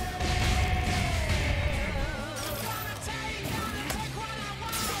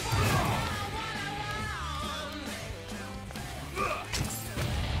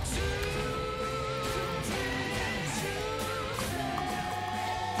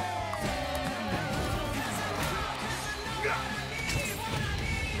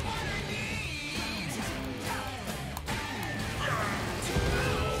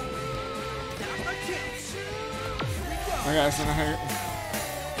 Okay, so now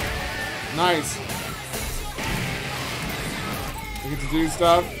nice. We get to do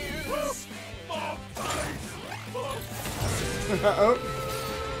stuff. Oh.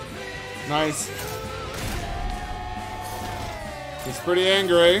 Nice. He's pretty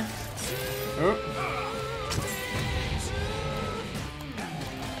angry. Oh.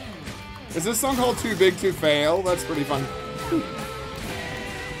 Is this song called Too Big to Fail? That's pretty fun.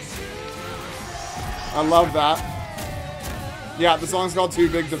 I love that. Yeah, the song's called Too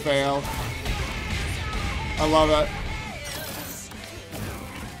Big to Fail. I love it.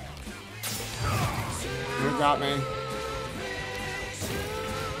 You got me.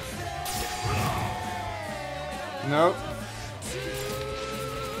 Nope.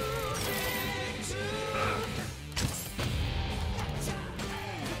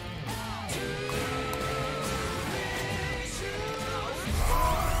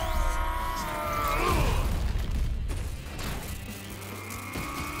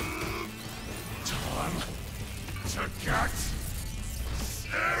 Time to get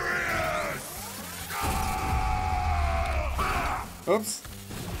serious. Oops.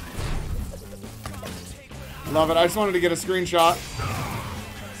 Love it. I just wanted to get a screenshot.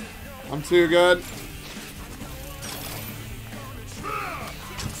 I'm too good.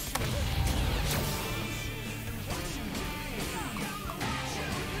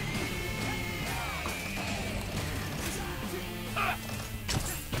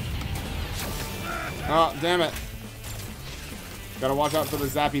 Oh, damn it. Gotta watch out for the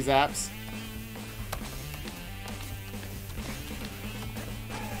zappy zaps.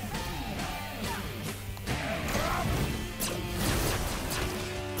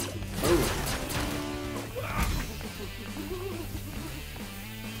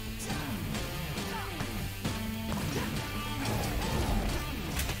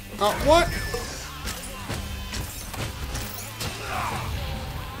 Oh, what?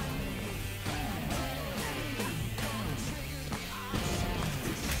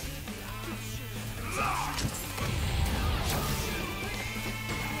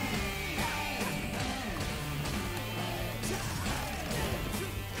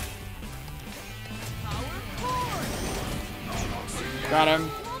 Got him.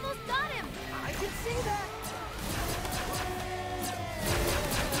 Almost got him. I can see that.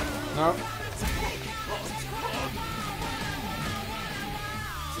 Nope.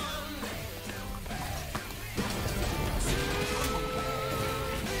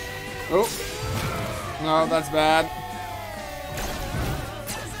 Oh. No, that's bad.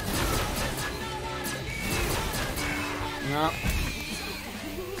 No.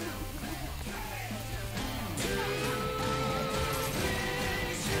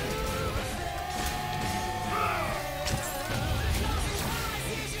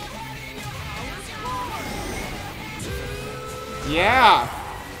 Yeah!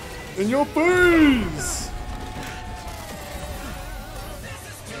 In your face!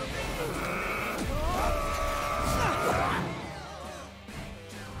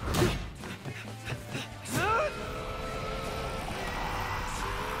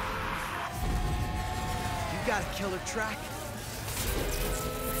 You got a killer track.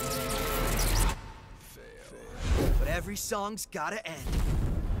 But every song's gotta end.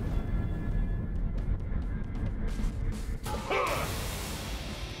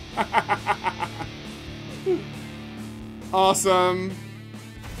 Awesome.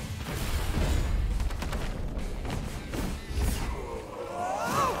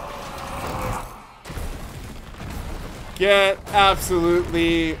 Get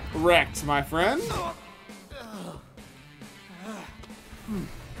absolutely wrecked, my friend.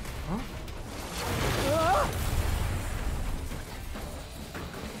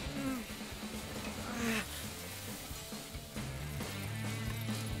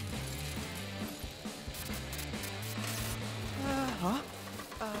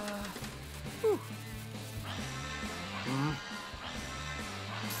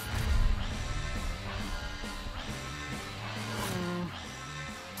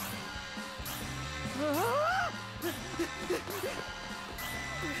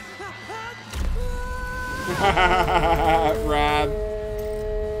 Rad.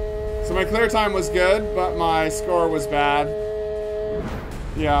 So my clear time was good, but my score was bad.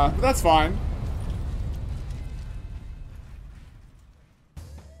 Yeah, but that's fine.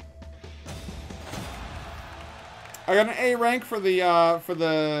 I got an A rank for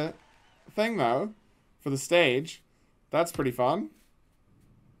the thing though, for the stage. That's pretty fun.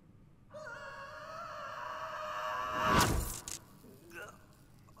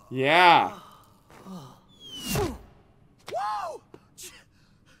 Yeah. Whoa!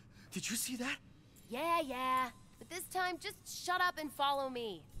 Did you see that? Yeah. But this time, just shut up and follow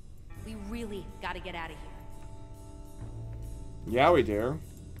me. We really gotta get out of here. Yeah, we do.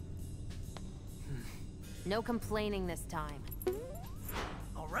 No complaining this time.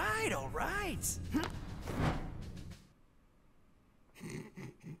 All right.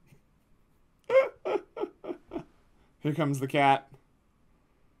 Here comes the cat.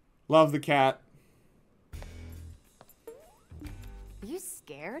 Love the cat. Are you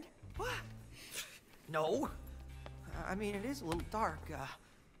scared? What? No. I mean, it is a little dark.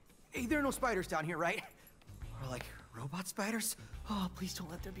 Hey, there are no spiders down here, right? Or like robot spiders? Oh, please don't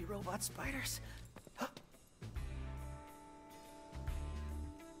let there be robot spiders.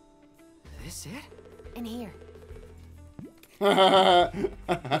 Is this it? In here.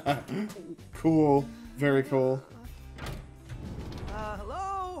 Cool. Very cool.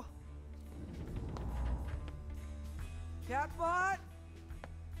 Hello? Catbot?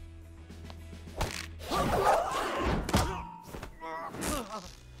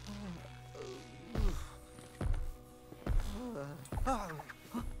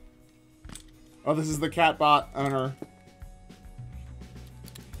 Oh, this is the Catbot owner.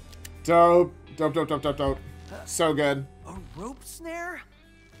 Dope. Dope, dope, dope, dope, dope. So good. A rope snare?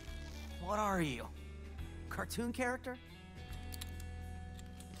 What are you? Cartoon character?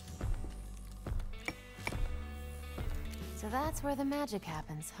 So that's where the magic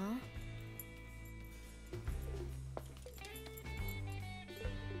happens, huh?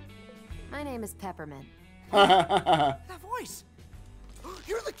 My name is Peppermint. That voice!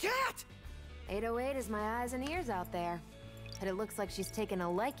 You're the cat! 808 is my eyes and ears out there. But it looks like she's taken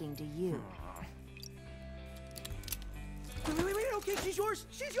a liking to you. Wait, okay, she's yours!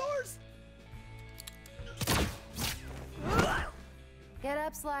 She's yours! Get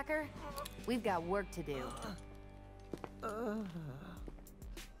up, slacker. We've got work to do.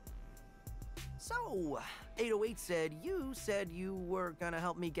 So, 808 said you were gonna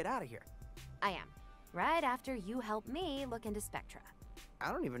help me get out of here. I am. Right after you help me look into Spectra.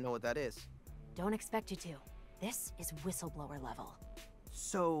 I don't even know what that is. Don't expect you to. This is whistleblower level.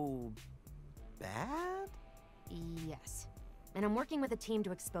 So... bad? Yes. And I'm working with a team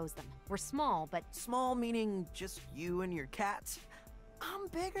to expose them. We're small, but... Small meaning just you and your cats? I'm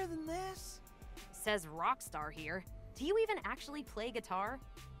bigger than this. Says Rockstar here. Do you even actually play guitar?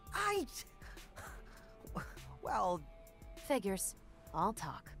 Well... Figures. I'll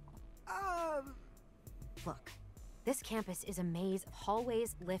talk. Look. This campus is a maze of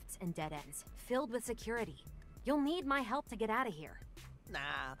hallways, lifts, and dead ends, filled with security. You'll need my help to get out of here.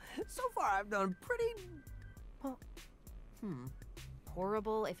 Nah, so far I've done pretty... well,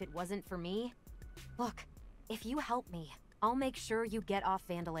 Horrible if it wasn't for me? Look, if you help me, I'll make sure you get off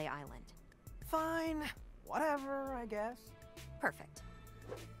Vandalay Island. Fine. Whatever, I guess. Perfect.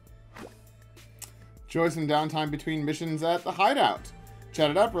 Enjoy some downtime between missions at the hideout. Chat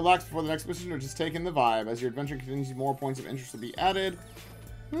it up, relax before the next mission, or just take in the vibe. As your adventure continues, more points of interest will be added.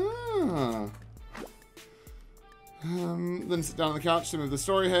 Then sit down on the couch to move the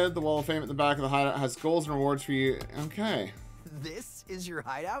story ahead. The wall of fame at the back of the hideout has goals and rewards for you. Okay. This is your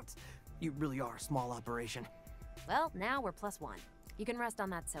hideout? You really are a small operation. Well, now we're +1. You can rest on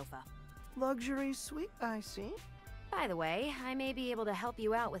that sofa. Luxury suite, I see. By the way, I may be able to help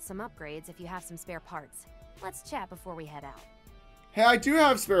you out with some upgrades if you have some spare parts. Let's chat before we head out. Hey, I do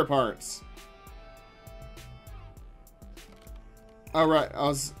have spare parts. Alright,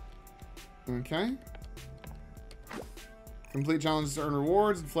 okay. Complete challenges to earn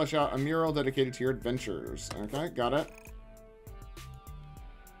rewards and flesh out a mural dedicated to your adventures. Okay, got it.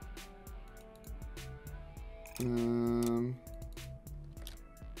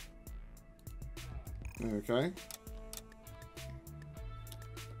 Okay.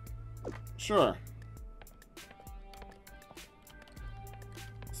 Sure.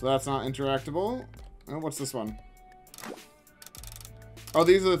 So that's not interactable. Oh, what's this one? Oh,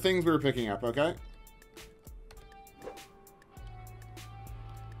 these are the things we were picking up, okay.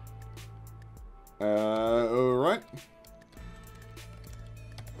 Alright.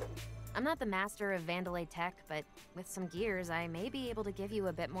 I'm not the master of Vandalay tech, but with some gears, I may be able to give you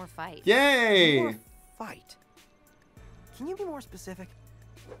a bit more fight. Yay! More fight? Can you be more specific?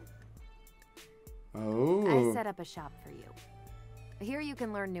 Oh. I set up a shop for you. Here you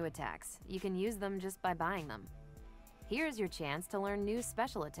can learn new attacks. You can use them just by buying them. Here's your chance to learn new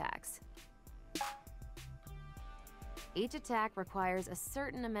special attacks. Each attack requires a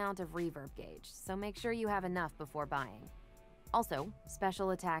certain amount of reverb gauge, so make sure you have enough before buying. Also,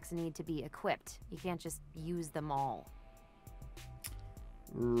 special attacks need to be equipped. You can't just use them all.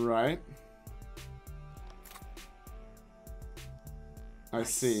 Right. I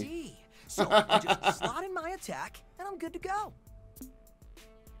see. So I just slot in my attack, and I'm good to go.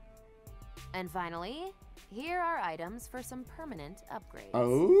 And finally, here are items for some permanent upgrades.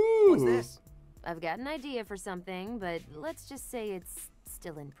 Oh. What's this? I've got an idea for something, but let's just say it's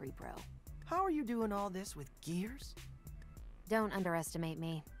still in pre-pro. How are you doing all this with gears? Don't underestimate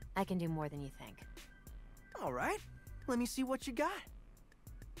me. I can do more than you think. All right. Let me see what you got.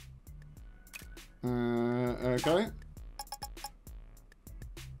 Okay.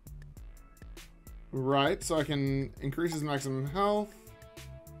 Right, so I can increase his maximum health.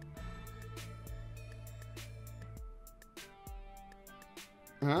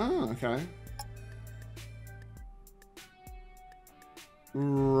 Oh, okay.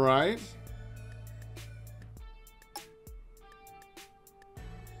 Right.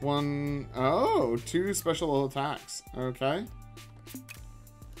 One... Oh, 2 special attacks. Okay.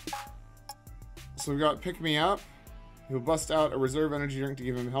 So we got Pick Me Up. He'll bust out a reserve energy drink to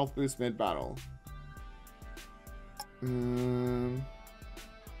give him a health boost mid-battle.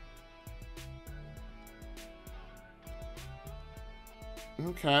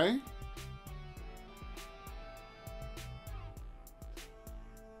 Okay.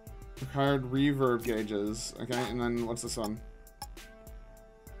 Required reverb gauges. Okay, and then what's this one?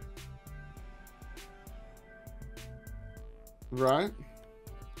 Right.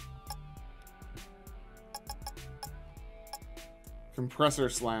 Compressor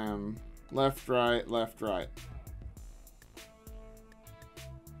slam. Left, right, left, right.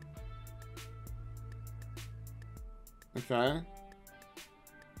 Okay.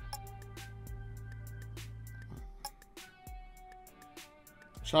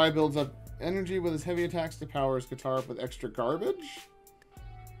 Chai builds up energy with his heavy attacks to power his guitar up with extra garbage.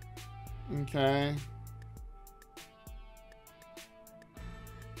 Okay.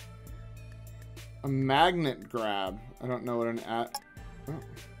 A magnet grab. I don't know what an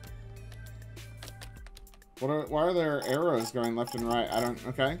why are there arrows going left and right? I don't...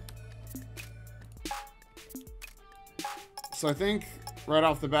 Okay. So I think right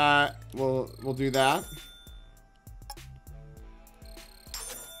off the bat, we'll do that.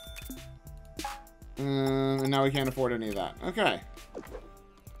 And now we can't afford any of that. Okay.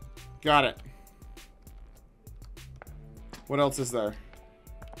 Got it. What else is there?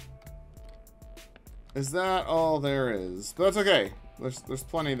 Is that all there is? But that's okay. There's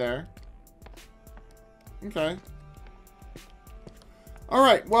plenty there. Okay.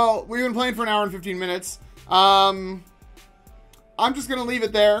 Alright, well, we've been playing for an hour and 15 minutes. I'm just gonna leave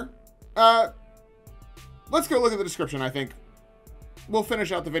it there. Let's go look at the description, I think. We'll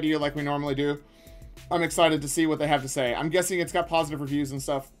finish out the video like we normally do. I'm excited to see what they have to say. I'm guessing it's got positive reviews and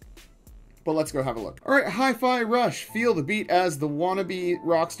stuff. But let's go have a look. Alright, Hi-Fi Rush. Feel the beat as the wannabe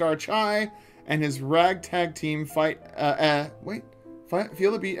rockstar Chai and his ragtag team fight...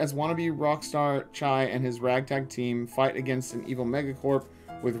 Feel the beat as wannabe rockstar Chai and his ragtag team fight against an evil megacorp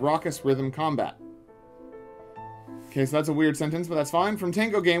with raucous rhythm combat. Okay, so that's a weird sentence, but that's fine. From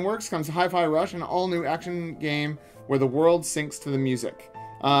Tango Gameworks comes Hi-Fi Rush, an all-new action game where the world syncs to the music.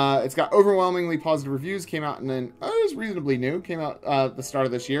 It's got overwhelmingly positive reviews. Came out and then it was reasonably new. Came out at the start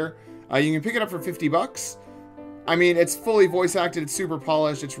of this year. You can pick it up for $50. I mean, it's fully voice acted. It's super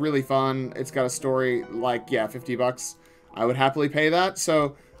polished. It's really fun. It's got a story. Like, yeah, $50. I would happily pay that.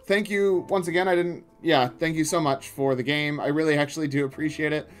 So thank you once again. Thank you so much for the game. I really actually do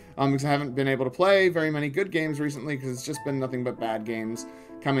appreciate it. Because I haven't been able to play very many good games recently because it's just been nothing but bad games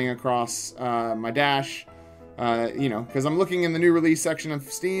coming across my dash. Because I'm looking in the new release section of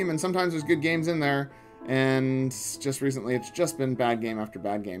Steam, and sometimes there's good games in there, and just recently it's just been bad game after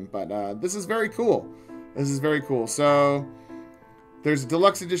bad game. But this is very cool. This is very cool. So there's a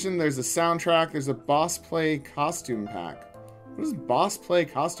deluxe edition, there's a soundtrack, there's a boss play costume pack. What is boss play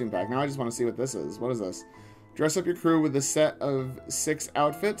costume pack? Now I just want to see what this is. What is this? Dress up your crew with a set of 6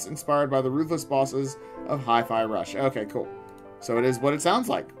 outfits inspired by the ruthless bosses of Hi-Fi Rush. Okay, cool. So it is what it sounds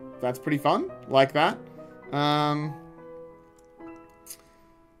like. That's pretty fun. Like that.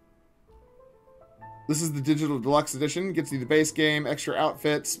 This is the digital deluxe edition. Gets you the base game, extra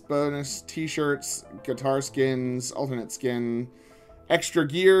outfits, bonus t-shirts, guitar skins, alternate skin, extra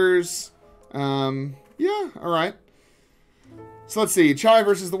gears. Yeah, alright. So let's see. Chai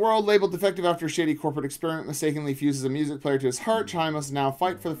versus the world. Labeled defective after a shady corporate experiment mistakenly fuses a music player to his heart, Chai must now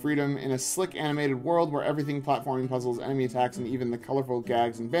fight for the freedom in a slick animated world where everything, platforming puzzles, enemy attacks, and even the colorful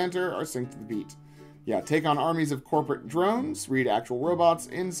gags and banter are synced to the beat. Yeah, take on armies of corporate drones, read actual robots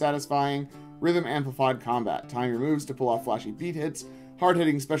in satisfying, rhythm-amplified combat. Time your moves to pull off flashy beat hits,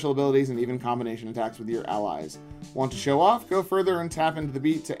 hard-hitting special abilities, and even combination attacks with your allies. Want to show off? Go further and tap into the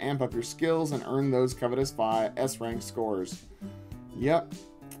beat to amp up your skills and earn those covetous S-rank scores. Yep.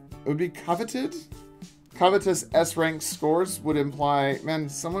 It would be coveted? Covetous S-rank scores would imply... Man,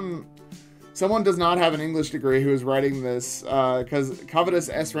 someone does not have an English degree who is writing this, because covetous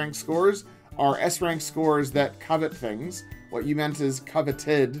S-rank scores are S-rank scores that covet things. What you meant is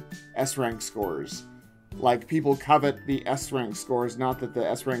coveted S-rank scores. Like, people covet the S-rank scores, not that the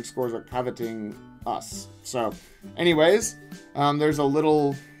S-rank scores are coveting us. So, anyways, there's a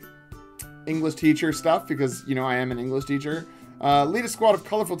little English teacher stuff, because, I am an English teacher. Lead a squad of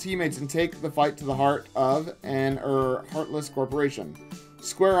colorful teammates and take the fight to the heart of an heartless corporation.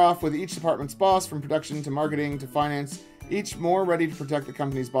 Square off with each department's boss, from production to marketing to finance, each more ready to protect the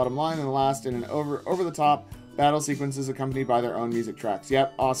company's bottom line than the last in an over-the-top battle sequences accompanied by their own music tracks.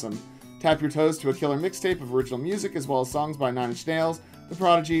 Yep, awesome. Tap your toes to a killer mixtape of original music, as well as songs by Nine Inch Nails, The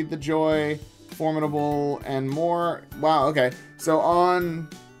Prodigy, The Joy, Formidable, and more. Wow, okay. So on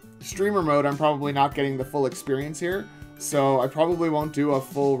streamer mode, I'm probably not getting the full experience here. So I probably won't do a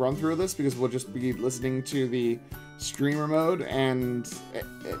full run through of this because we'll just be listening to the streamer mode. And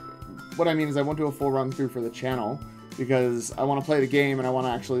what I mean is I won't do a full run through for the channel because I want to play the game and I want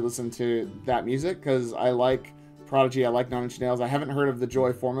to actually listen to that music because I like Prodigy, I like Nine Inch Nails. I haven't heard of The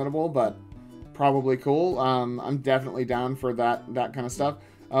Joy Formidable, but probably cool. I'm definitely down for that kind of stuff.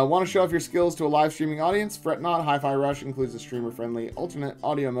 Want to show off your skills to a live streaming audience? Fret not, Hi-Fi Rush includes a streamer-friendly alternate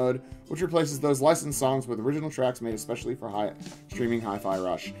audio mode, which replaces those licensed songs with original tracks made especially for streaming Hi-Fi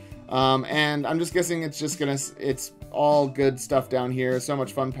Rush. And I'm just guessing it's all good stuff down here. So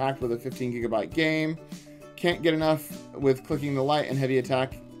much fun packed with a 15GB game. Can't get enough with clicking the light and heavy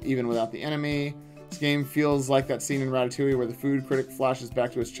attack even without the enemy. This game feels like that scene in Ratatouille where the food critic flashes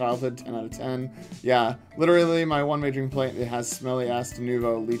back to his childhood, 10 out of 10. Yeah, literally my one major complaint, it has smelly-ass de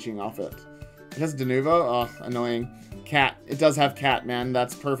nouveau leaching off it. It has de nouveau? Oh, annoying. Cat. It does have cat, man.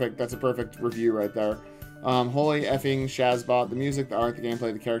 That's perfect. That's a perfect review right there. Holy effing Shazbot. The music, the art, the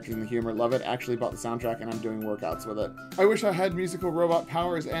gameplay, the characters, and the humor. Love it. Actually bought the soundtrack and I'm doing workouts with it. I wish I had musical robot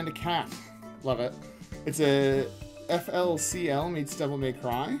powers and a cat. Love it. It's a FLCL meets Devil May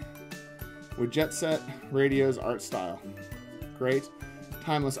Cry with Jet Set Radio's art style. Great.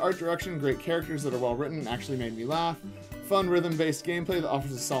 Timeless art direction, great characters that are well written and actually made me laugh. Fun rhythm-based gameplay that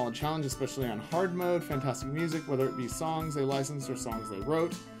offers a solid challenge, especially on hard mode. Fantastic music, whether it be songs they licensed or songs they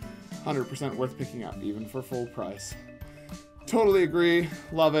wrote. 100% worth picking up, even for full price. Totally agree.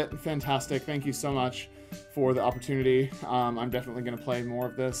 Love it. Fantastic. Thank you so much for the opportunity. I'm definitely going to play more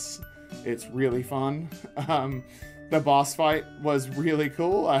of this. It's really fun. The boss fight was really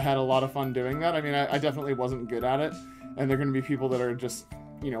cool. I had a lot of fun doing that. I mean, I definitely wasn't good at it, and there are going to be people that are just,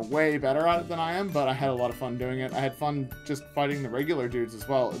 you know, way better at it than I am, but I had a lot of fun doing it. I had fun just fighting the regular dudes as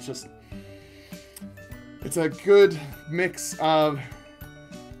well. It's a good mix of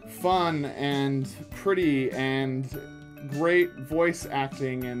fun and pretty and great voice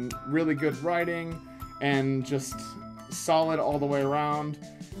acting and really good writing and just solid all the way around.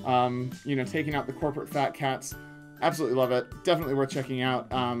 You know, taking out the corporate fat cats. Absolutely love it. Definitely worth checking out.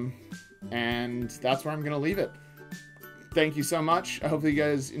 And that's where I'm going to leave it. Thank you so much. I hope that you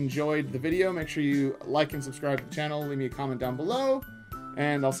guys enjoyed the video. Make sure you like and subscribe to the channel. Leave me a comment down below.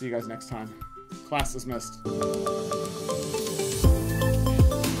 And I'll see you guys next time. Class dismissed.